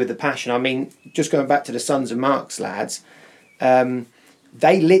is to do with the passion. I mean, just going back to the Sons of Mark's lads.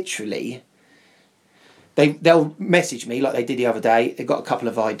 They literally, they'll message me like they did the other day. They've got a couple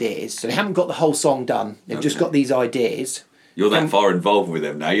of ideas, so they haven't got the whole song done. They've just got these ideas, You're that far involved with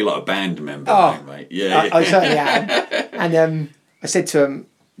them now. You're like a band member, mate. Yeah, I certainly am. And I said to them,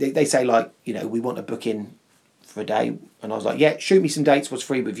 they say like, we want to book in for a day, and I was like, yeah, shoot me some dates. What's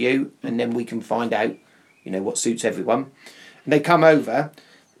free with you, and then we can find out, what suits everyone. And they come over,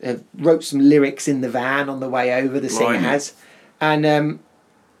 wrote some lyrics in the van on the way over. The singer has, and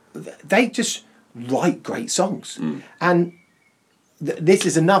they just write great songs. And this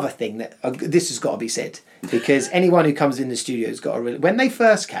is another thing that this has got to be said, because anyone who comes in the studio has got to really. When they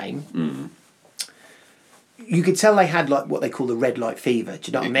first came, you could tell they had like what they call the red light fever. Do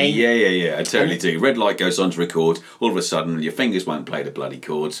you know what I mean? Yeah. I totally do. Red light goes on to record. All of a sudden, your fingers won't play the bloody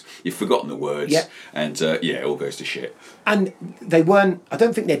chords. You've forgotten the words. Yeah. And it all goes to shit. And they weren't. I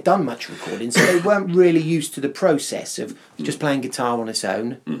don't think they'd done much recording, so they weren't really used to the process of just playing guitar on its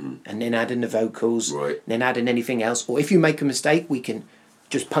own, and then adding the vocals, then adding anything else. Or if you make a mistake, we can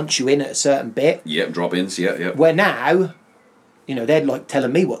just punch you in at a certain bit. Yep, drop-ins. Yeah. Where now, they're like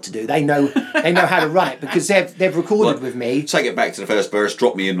telling me what to do. They know how to run it because they've recorded with me. Take it back to the first verse,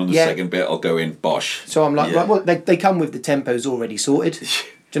 drop me in on the second bit, I'll go in, bosh. So I'm like, right, well, they come with the tempos already sorted. Do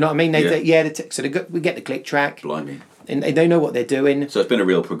you know what I mean? We get the click track. Blimey. And they know what they're doing. So it's been a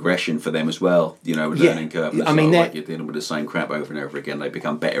real progression for them as well, learning curve. I mean, like you're dealing with the same crap over and over again. They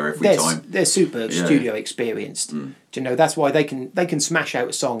become better every time. They're super studio experienced. Do that's why they can smash out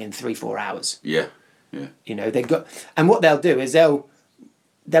a song in 3-4 hours. Yeah. They've got, and what they'll do is they'll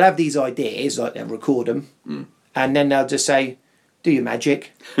have these ideas, like they'll record them, and then they'll just say, "Do your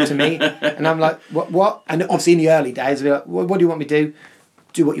magic" to me, and I'm like, "What?" And obviously in the early days, they'll be like, "What do you want me to do?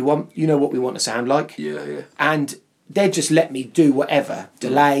 Do what you want. You know what we want to sound like." Yeah. And they just let me do whatever,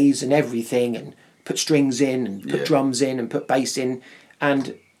 delays and everything, and put strings in, and put drums in, and put bass in,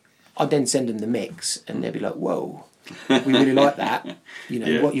 and I'd then send them the mix, and they'd be like, "Whoa, we really like that.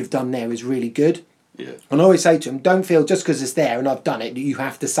 What you've done there is really good." Yeah. And I always say to them, don't feel just because it's there and I've done it, you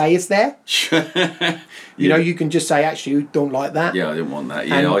have to say it's there. You can just say, actually, you don't like that. Yeah, I didn't want that.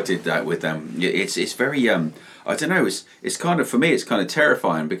 Yeah, I did that with them. It's very, I don't know, it's kind of, for me, it's kind of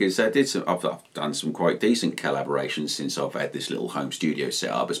terrifying because I've done some quite decent collaborations since I've had this little home studio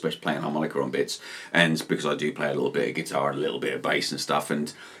set up, especially playing harmonica on bits. And because I do play a little bit of guitar and a little bit of bass and stuff,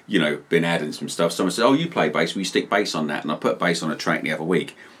 and, been adding some stuff. Someone said, oh, you play bass, will you stick bass on that? And I put bass on a track the other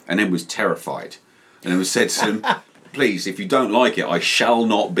week and then was terrified. And it was said to them, please, if you don't like it, I shall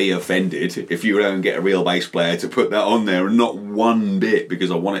not be offended if you don't get a real bass player to put that on there, and not one bit, because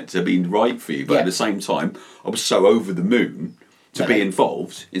I want it to be right for you. But at the same time, I was so over the moon to be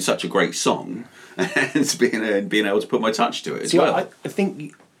involved in such a great song and being able to put my touch to it as well. I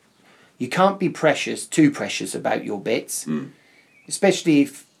think you can't be too precious about your bits, especially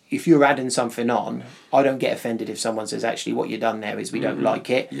if you're adding something on. I don't get offended if someone says, actually, what you've done there is we don't like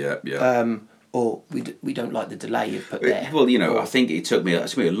it. Yeah. Or we don't like the delay you've put there. Well, I think it took me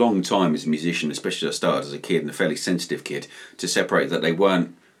a long time as a musician, especially I started as a kid and a fairly sensitive kid, to separate that they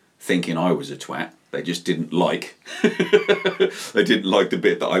weren't thinking I was a twat. They just didn't like. They didn't like the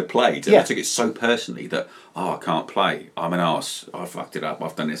bit that I played. And I took it so personally that, I can't play. I'm an arse. I fucked it up.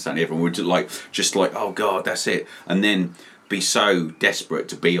 I've done this, that, and everyone would just like, oh God, that's it. And then be so desperate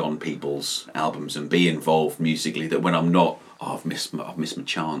to be on people's albums and be involved musically that when I'm not, I've missed my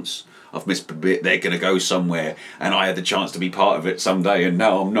chance. I've missed a bit. They're going to go somewhere, and I had the chance to be part of it someday, and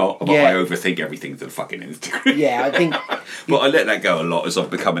now I'm not. But I overthink everything to the fucking nth degree. Yeah, I think. But I let that go a lot as I've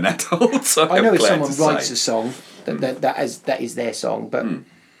become an adult. So I know if someone writes a song that is their song, but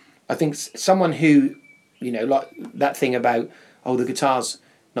I think someone who, like that thing about the guitar's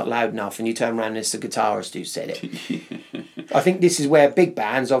not loud enough, and you turn around and it's the guitarist who said it. I think this is where big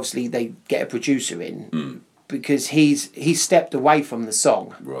bands, obviously, they get a producer in. Because he's stepped away from the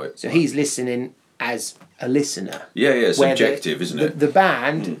song. Right. So he's listening as a listener. Yeah, subjective, isn't it? The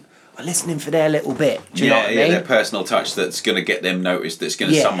band are listening for their little bit. Do you know what I mean? Their personal touch that's going to get them noticed, that's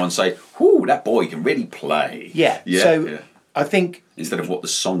going to someone say, whoo, that boy can really play. So I think... Instead of what the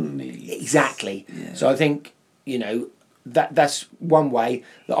song needs. Exactly. Yeah. So I think, that's one way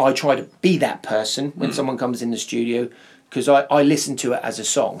that I try to be that person when someone comes in the studio, because I listen to it as a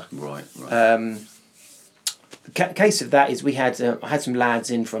song. Right. Case of that is I had some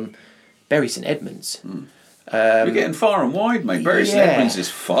lads in from Bury St Edmunds. You're getting far and wide, mate. Bury St Edmunds is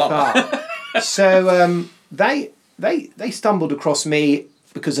far. So they stumbled across me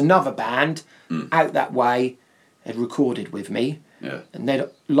because another band out that way had recorded with me, and they'd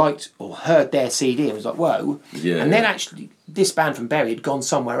liked or heard their CD and was like, whoa. And then actually this band from Bury had gone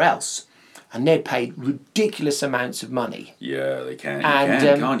somewhere else. And they'd paid ridiculous amounts of money. Yeah, they can.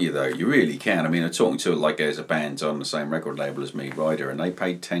 Can't you, though? You really can. I mean, I'm talking to, there's a band on the same record label as me, Ryder, and they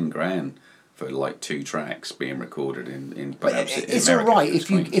paid 10 grand for like 2 tracks being recorded in But perhaps it's in all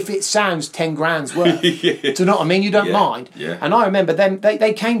America. right if it sounds 10 grand's worth. Yeah. Do you know what I mean? You don't Yeah, mind. yeah. And I remember them.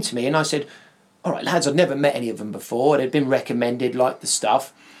 They came to me and I said, "All right, lads, I'd never met any of them before. They'd been recommended like the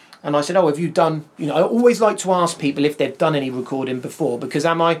stuff." And I said, "Oh, have you done?" You know, I always like to ask people if they've done any recording before, because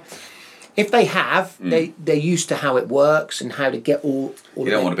if they have, they're used to how it works and how to get all.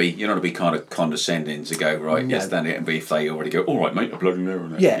 You don't want to be kind of condescending to go right. No. Yes, then it. But if they already go, all right, mate, I bloody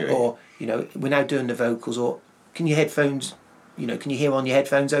know. Yeah, or you know, we're now doing the vocals, or can your headphones, you know, can you hear on your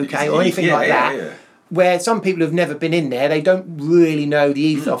headphones okay, or anything like that. Yeah. Where some people have never been in there, they don't really know the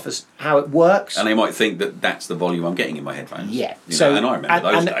ethos of how it works. And they might think that that's the volume I'm getting in my headphones. Yeah. You So know, and I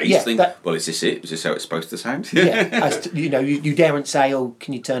remember those days. yeah, Think, well, is this it? Is this how it's supposed to sound? Yeah, you know, you daren't say, "Oh,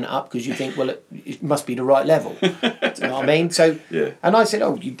 can you turn it up?" Because you think, well, it must be the right level. Do you know what I mean? So, Yeah. And I said,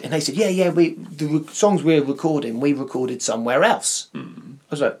 "Oh," and they said, "Yeah, the songs we're recording, we recorded somewhere else." I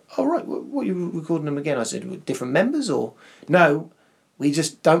was like, "Oh right, what are you recording them again?" I said, "With different members or no?" We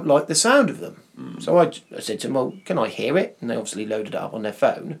just don't like the sound of them. So I said to them, "Well, can I hear it?" And they obviously loaded it up on their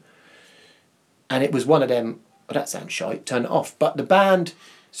phone. And it was one of them, "Oh, that sounds shite, turn it off." But the band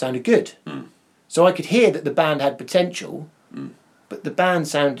sounded good. So I could hear that the band had potential, but the band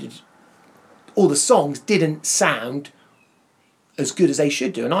sounded... all the songs didn't sound as good as they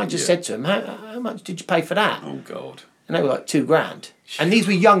should do. And I just said to them, how much did you pay for that? Oh God. And they were like, $2,000. And these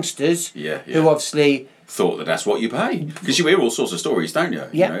were youngsters who obviously... thought that that's what you pay, because you hear all sorts of stories, don't you?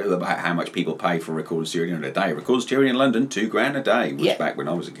 Yeah. You know, about how much people pay for a recording studio in a day. Recording studio in London, $2,000 a day. Which back when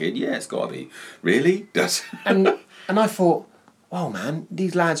I was a kid, it's got to be. Really? Does and I thought, wow, man,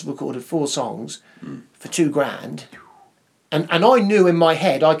 these lads recorded 4 songs for $2,000. And I knew in my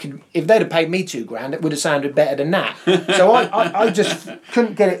head I could, if they'd have paid me $2,000, it would have sounded better than that. So I just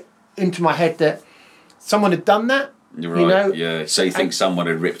couldn't get it into my head that someone had done that. You're right. You know? Yeah. So you think someone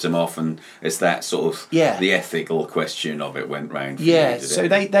had ripped them off, and it's that sort of the ethical question of it went round. Yeah. So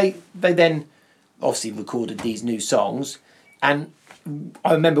they then obviously recorded these new songs, and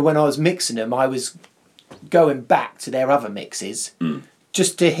I remember when I was mixing them, I was going back to their other mixes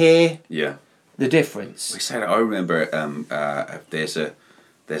just to hear the difference. We said I remember there's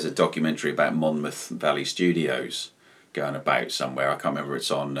a documentary about Monmouth Valley Studios going about somewhere. I can't remember.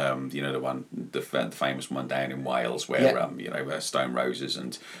 It's on you know, the famous one down in Wales where you know, Stone Roses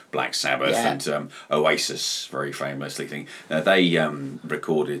and Black Sabbath and Oasis very famously thing. They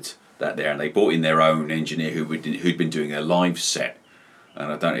recorded that there, and they brought in their own engineer who'd been doing a live set.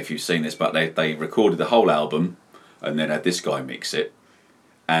 And I don't know if you've seen this, but they recorded the whole album and then had this guy mix it.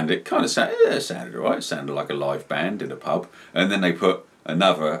 And it kind of sounded all right. It sounded like a live band in a pub. And then they put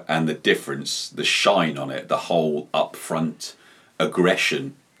another, and the difference, the shine on it, the whole upfront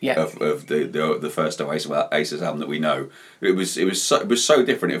aggression of the first Oasis album that we know. It was so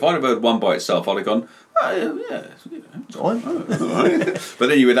different. If I'd have heard one by itself, I'd have gone, oh yeah, it's fine. But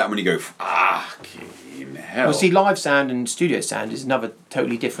then you hear that when you go, fucking hell. Well, see, live sound and studio sound is another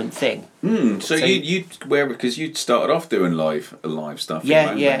totally different thing. So because you'd started off doing live stuff,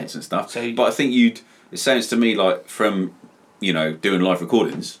 bands and stuff. So, but I think it sounds to me like from, you know, doing live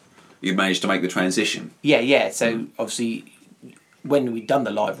recordings, you've managed to make the transition. Yeah. So obviously, when we'd done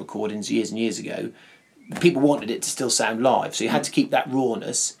the live recordings years and years ago, people wanted it to still sound live, so you had to keep that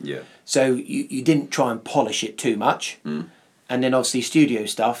rawness. Yeah. So you didn't try and polish it too much. And then obviously studio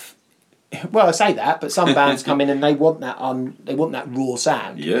stuff. Well, I say that, but some bands come in and they want that raw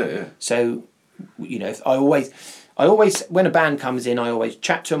sound. Yeah. So, you know, I always when a band comes in, I always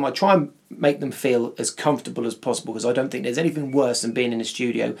chat to them. I try and make them feel as comfortable as possible, because I don't think there's anything worse than being in a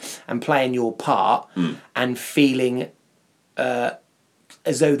studio and playing your part and feeling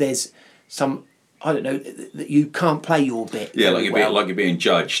as though there's some, I don't know, that you can't play your bit. Yeah, like you're being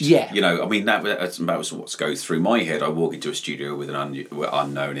judged. Yeah. You know, I mean, that was what goes through my head. I walk into a studio with an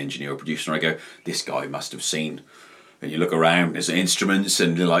unknown engineer or producer, and I go, this guy must have seen. And you look around, there's instruments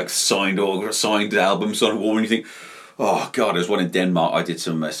and like signed albums on a wall, and you think, oh God, there's one in Denmark. I did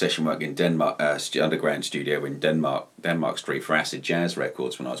some session work in Denmark, underground studio in Denmark Street for Acid Jazz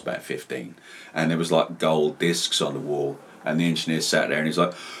Records when I was about 15. And there was like gold discs on the wall, and the engineer sat there and he's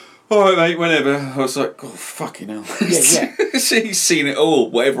like, all right, mate, whenever. I was like, oh, fucking hell. Yeah. He's seen it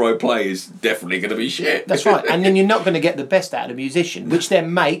all. Whatever I play is definitely going to be shit. That's right. And then you're not going to get the best out of a musician, which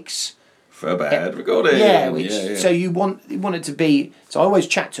then makes... for a bad recording. Yeah, so you want it to be... So I always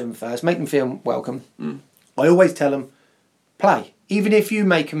chat to them first, make them feel welcome. I always tell them, play. Even if you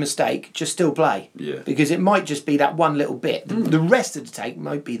make a mistake, just still play. Yeah. Because it might just be that one little bit. The rest of the take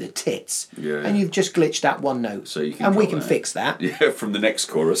might be the tits. Yeah. And you've just glitched that one note. So you can and we can fix that. Yeah, from the next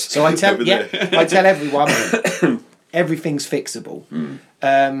chorus. So I tell everyone, everything's fixable.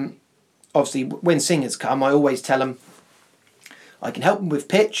 obviously when singers come, I always tell them I can help them with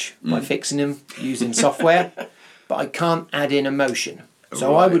pitch by fixing them using software, but I can't add in emotion.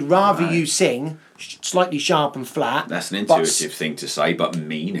 So I would rather you sing slightly sharp and flat. That's an intuitive thing to say, but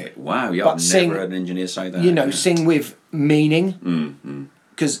mean it. Wow, yeah, I've never heard an engineer say that. You know, sing with meaning.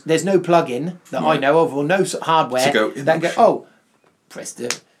 Because there's no plug-in that I know of, or no hardware that go, oh, press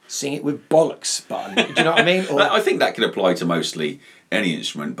the sing it with bollocks button. Do you know what I mean? Or, I think that could apply to mostly any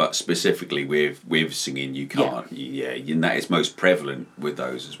instrument, but specifically with singing, you can't. Yeah, that is most prevalent with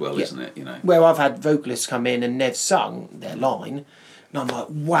those as well, isn't it? You know, where I've had vocalists come in and they've sung their line, and I'm like,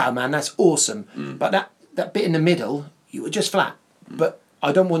 wow, man, that's awesome. But that bit in the middle, you were just flat. But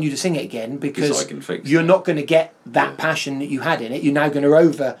I don't want you to sing it again because you're not going to get that passion that you had in it. You're now going to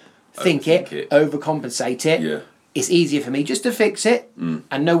overthink it, overcompensate it. Yeah. It's easier for me just to fix it,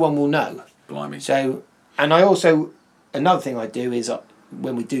 and no one will know. Blimey. So, and I also, another thing I do is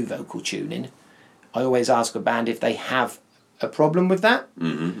when we do vocal tuning, I always ask a band if they have a problem with that.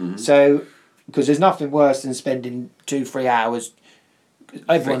 So, because there's nothing worse than spending 2-3 hours.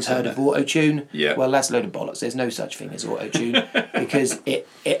 Everyone's heard of auto-tune. Yeah. Well, that's a load of bollocks. There's no such thing as auto-tune because it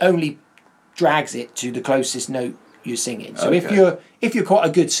only drags it to the closest note you're singing. So if you're quite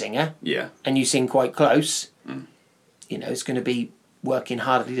a good singer, and you sing quite close, you know, it's going to be working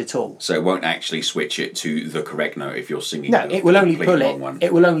hardly at all. So it won't actually switch it to the correct note if you're singing. No, it will only pull it.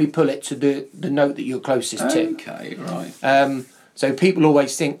 It will only pull it to the note that you're closest to. Okay, right. So people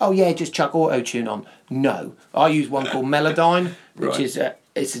always think, oh yeah, just chuck auto-tune on. No, I use one called Melodyne, which is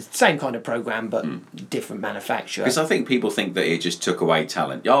it's the same kind of program but different manufacturer. Because I think people think that it just took away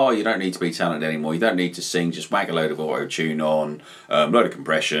talent. Oh, you don't need to be talented anymore. You don't need to sing. Just whack a load of auto-tune on, load of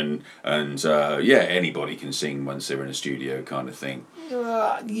compression, and anybody can sing once they're in a studio, kind of thing.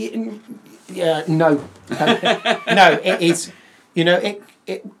 No. No, it is. You know,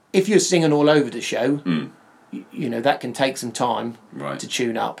 it if you're singing all over the show, you know that can take some time to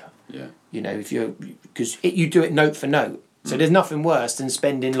tune up. Yeah. You know, because you do it note for note. So there's nothing worse than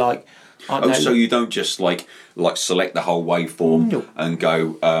spending like. So you don't just like select the whole waveform and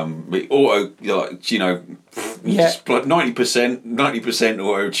go auto, like, you know, just 90%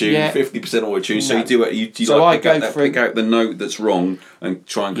 auto tune, 50% auto tune. So you do it. You pick out the note that's wrong and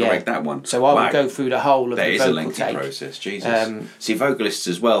try and correct that one. So I would go through the whole of the vocal take. That is a lengthy process, Jesus. See, vocalists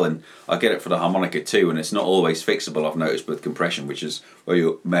as well, and I get it for the harmonica too, and it's not always fixable, I've noticed, with compression, which is where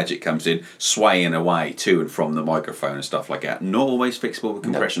your magic comes in, swaying away to and from the microphone and stuff like that. Not always fixable with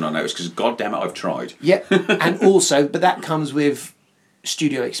compression, I noticed, because God damn it, I've tried. Yeah, and also, but that comes with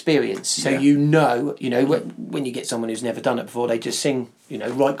studio experience. So you know, when you get someone who's never done it before, they just sing,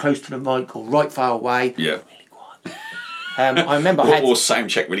 right close to the mic or right far away. Yeah. Really quiet. I remember or sound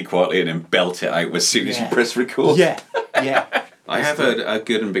check really quietly and then belt it out as soon as you press record. Yeah. I have heard a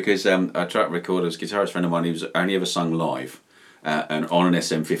good one because a track recorder, a guitarist friend of mine, who's only ever sung live and on an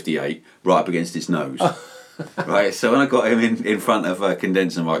SM58 right up against his nose. Right, so when I got him in front of a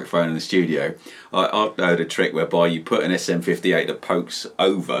condenser microphone in the studio, I heard a trick whereby you put an SM58 that pokes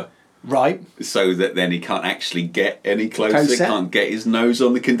over, right, so that then he can't actually get any closer. Can't get his nose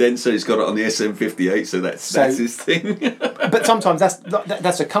on the condenser. He's got it on the SM58, so that's his thing. But sometimes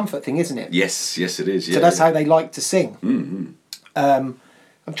that's a comfort thing, isn't it? Yes, it is. Yeah, so that's how they like to sing. Mm-hmm.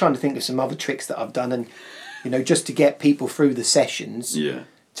 I'm trying to think of some other tricks that I've done, and just to get people through the sessions. Yeah.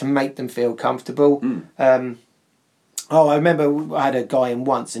 To make them feel comfortable. I remember I had a guy in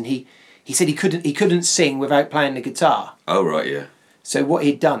once, and he said he couldn't sing without playing the guitar. Oh right, yeah. So what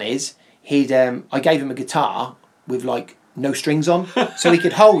he'd done is I gave him a guitar with like no strings on, so he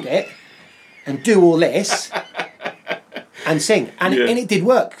could hold it and do all this and sing, and it did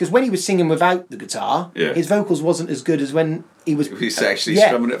work, because when he was singing without the guitar, his vocals wasn't as good as when he was. He's actually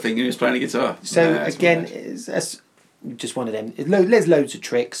strumming it, thinking he was playing a guitar. So again, that's just one of them. There's loads of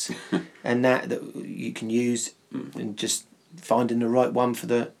tricks and that you can use, and just finding the right one for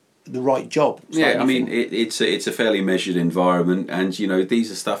the right job. I mean, it's a fairly measured environment, and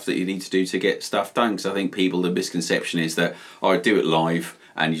these are stuff that you need to do to get stuff done. Because I think the misconception is that I do it live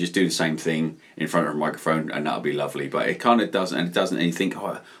and you just do the same thing in front of a microphone and that'll be lovely, but it kind of doesn't. And it doesn't. And you think,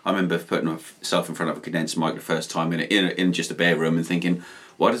 I remember putting myself in front of a condenser mic the first time in just a bare room and thinking,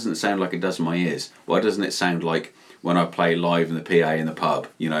 why doesn't it sound like it does in my ears? Why doesn't it sound like when I play live in the PA in the pub,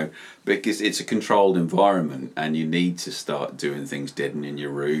 because it's a controlled environment and you need to start doing things dead in your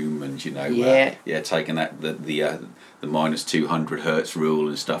room, and taking that the minus 200 hertz rule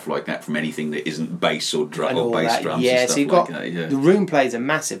and stuff like that from anything that isn't bass or bass drums. Yeah, and stuff so you've like got that. Yeah. The room plays a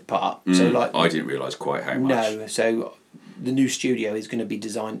massive part. So I didn't realise quite how much. No, so the new studio is going to be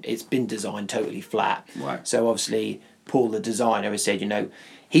designed. It's been designed totally flat. Wow. So obviously Paul, the designer, has said,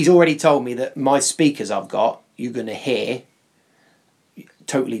 he's already told me that my speakers I've got, you're going to hear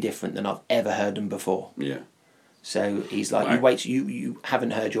totally different than I've ever heard them before. Yeah. So he's like, Wow. you wait, you haven't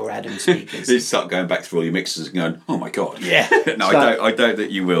heard your Adam speakers. You start going back through all your mixes and going, oh my God. Yeah. No, I doubt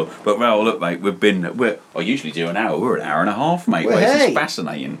that you will. But well, look, mate, I usually do an hour. We're an hour and a half, mate. Well, This hey. is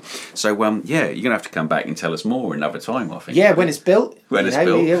fascinating. So, yeah, you're gonna have to come back and tell us more another time, I think. Yeah, when it's built. When it's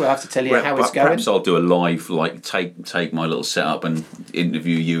built. Yeah, we'll have to tell you how it's going. Perhaps I'll do a live, like take my little setup and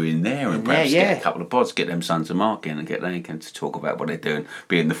interview you in there, and perhaps get a couple of pods, get them sons of Mark in, and get them to talk about what they're doing,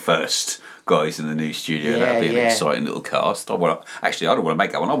 being the first guys in the new studio. That'll be an exciting little cast. I don't want to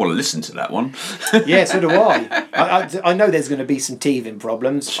make that one. I want to listen to that one. Yeah, so do I. I know there's going to be some teething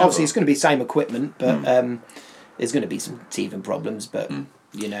problems. Sure. Obviously, it's going to be same equipment, but there's going to be some teething problems. But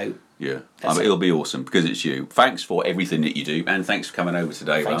you know, yeah, it'll be awesome because it's you. Thanks for everything that you do, and thanks for coming over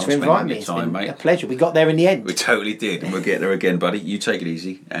today. Thanks Val, for inviting me. your It's time, been mate. a pleasure. We got there in the end. We totally did, and we'll get there again, buddy. You take it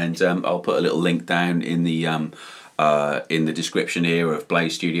easy, and I'll put a little link down in the description here of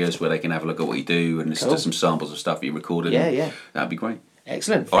Blaze Studios where they can have a look at what you do and listen to some samples of stuff you recorded. Yeah. That'd be great.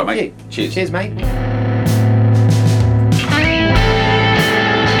 Excellent. All right, Thank mate. you. Cheers. Cheers, mate.